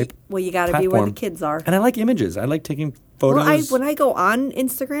networking type. Well, you got to be where the kids are. And I like images. I like taking photos. Well, when I go on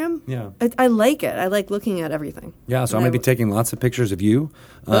Instagram, I like it. I like looking at everything. Yeah, so I'm going to be taking lots of pictures of you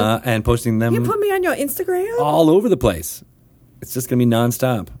and posting them. You put me on your Instagram? All over the place. It's just going to be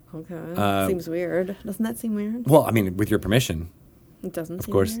nonstop. Okay. Seems weird. Doesn't that seem weird? Well, I mean, with your permission. It doesn't of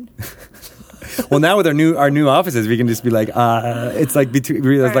seem course. weird. Well, now with our new offices, we can just be like, it's like between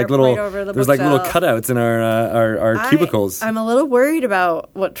there's like little there's like little cutouts in our cubicles. I'm a little worried about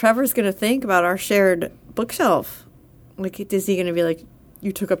what Trevor's going to think about our shared bookshelf. Like, is he going to be like,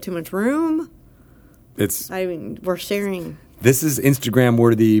 you took up too much room? I mean, we're sharing. This is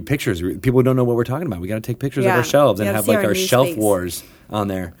Instagram-worthy pictures. People don't know what we're talking about. We got to take pictures of our shelves and have like our shelf space. Wars on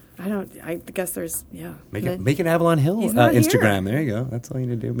there. I guess there's, Make an Avalon Hill Instagram. Here. There you go. That's all you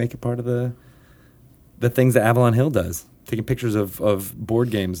need to do. Make it part of the things that Avalon Hill does. Taking pictures of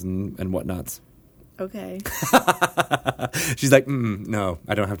board games and whatnots. Okay. She's like, no,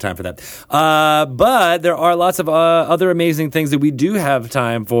 I don't have time for that. But there are lots of other amazing things that we do have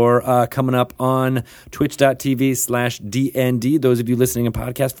time for coming up on twitch.tv/DND. Those of you listening in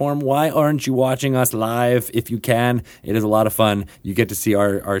podcast form, why aren't you watching us live if you can? It is a lot of fun. You get to see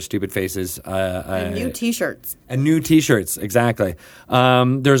our stupid faces. And new T-shirts. And new T-shirts, exactly.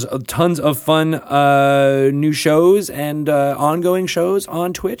 There's tons of fun new shows and ongoing shows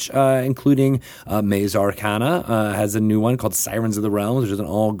on Twitch, including Maze Arcana has a new one called Sirens of the Realms, which is an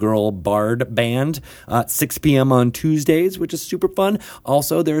all-girl bard band, 6 p.m. on Tuesdays, which is super fun.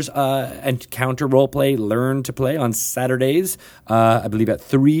 Also, there's Encounter Roleplay Learn to Play on Saturdays, I believe at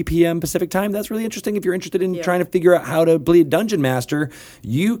 3 p.m. Pacific time. That's really interesting. If you're interested in trying to figure out how to be a Dungeon Master,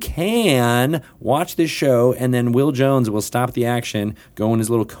 you can watch this show, and then Will Jones will stop the action, go in his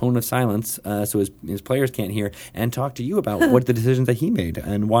little cone of silence so his players can't hear, and talk to you about what the decisions that he made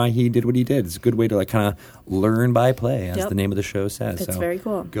and why he did what he did. It's a good way to kind of learn by play, as the name of the show says. It's very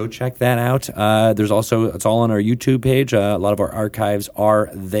cool. Go check that out. There's also, it's all on our YouTube page. A lot of our archives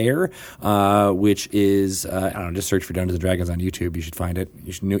are there, which is, I don't know, just search for Dungeons & Dragons on YouTube. You should find it.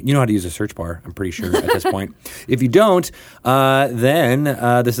 You know how to use a search bar, I'm pretty sure, at this point. If you don't, then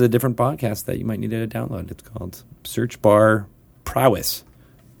this is a different podcast that you might need to download. It's called Search Bar Prowess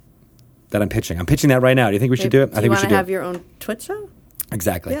that I'm pitching. I'm pitching that right now. Do you think we should do it? I think we should do it. Do you want to have your own Twitch show?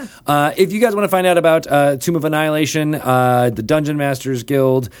 Exactly. Yeah. If you guys want to find out about Tomb of Annihilation, the Dungeon Masters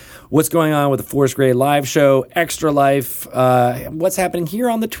Guild, what's going on with the Forest Grey live show, Extra Life, what's happening here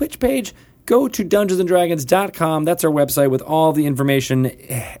on the Twitch page, go to DungeonsandDragons.com. That's our website with all the information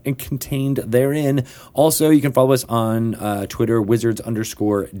contained therein. Also, you can follow us on Twitter,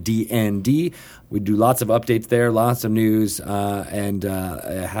 Wizards_DND. We do lots of updates there, lots of news and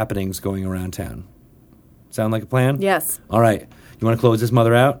happenings going around town. Sound like a plan? Yes. All right. You want to close this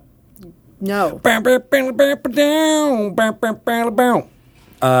mother out? No. Wait, I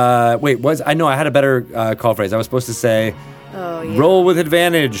had a better call phrase. I was supposed to say, roll with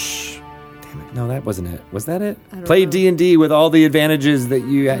advantage. Damn it. No, that wasn't it. Was that it? Play D&D with all the advantages that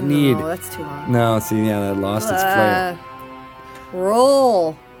you need. No, that's too long. No, see, that lost its flavor.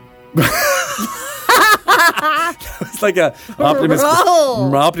 Roll. It's like a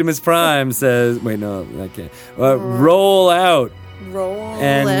Optimus Prime says, wait, no, I can't. Roll out. Roll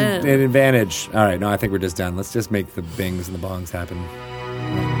and advantage. All right, no, I think we're just done. Let's just make the bings and the bongs happen.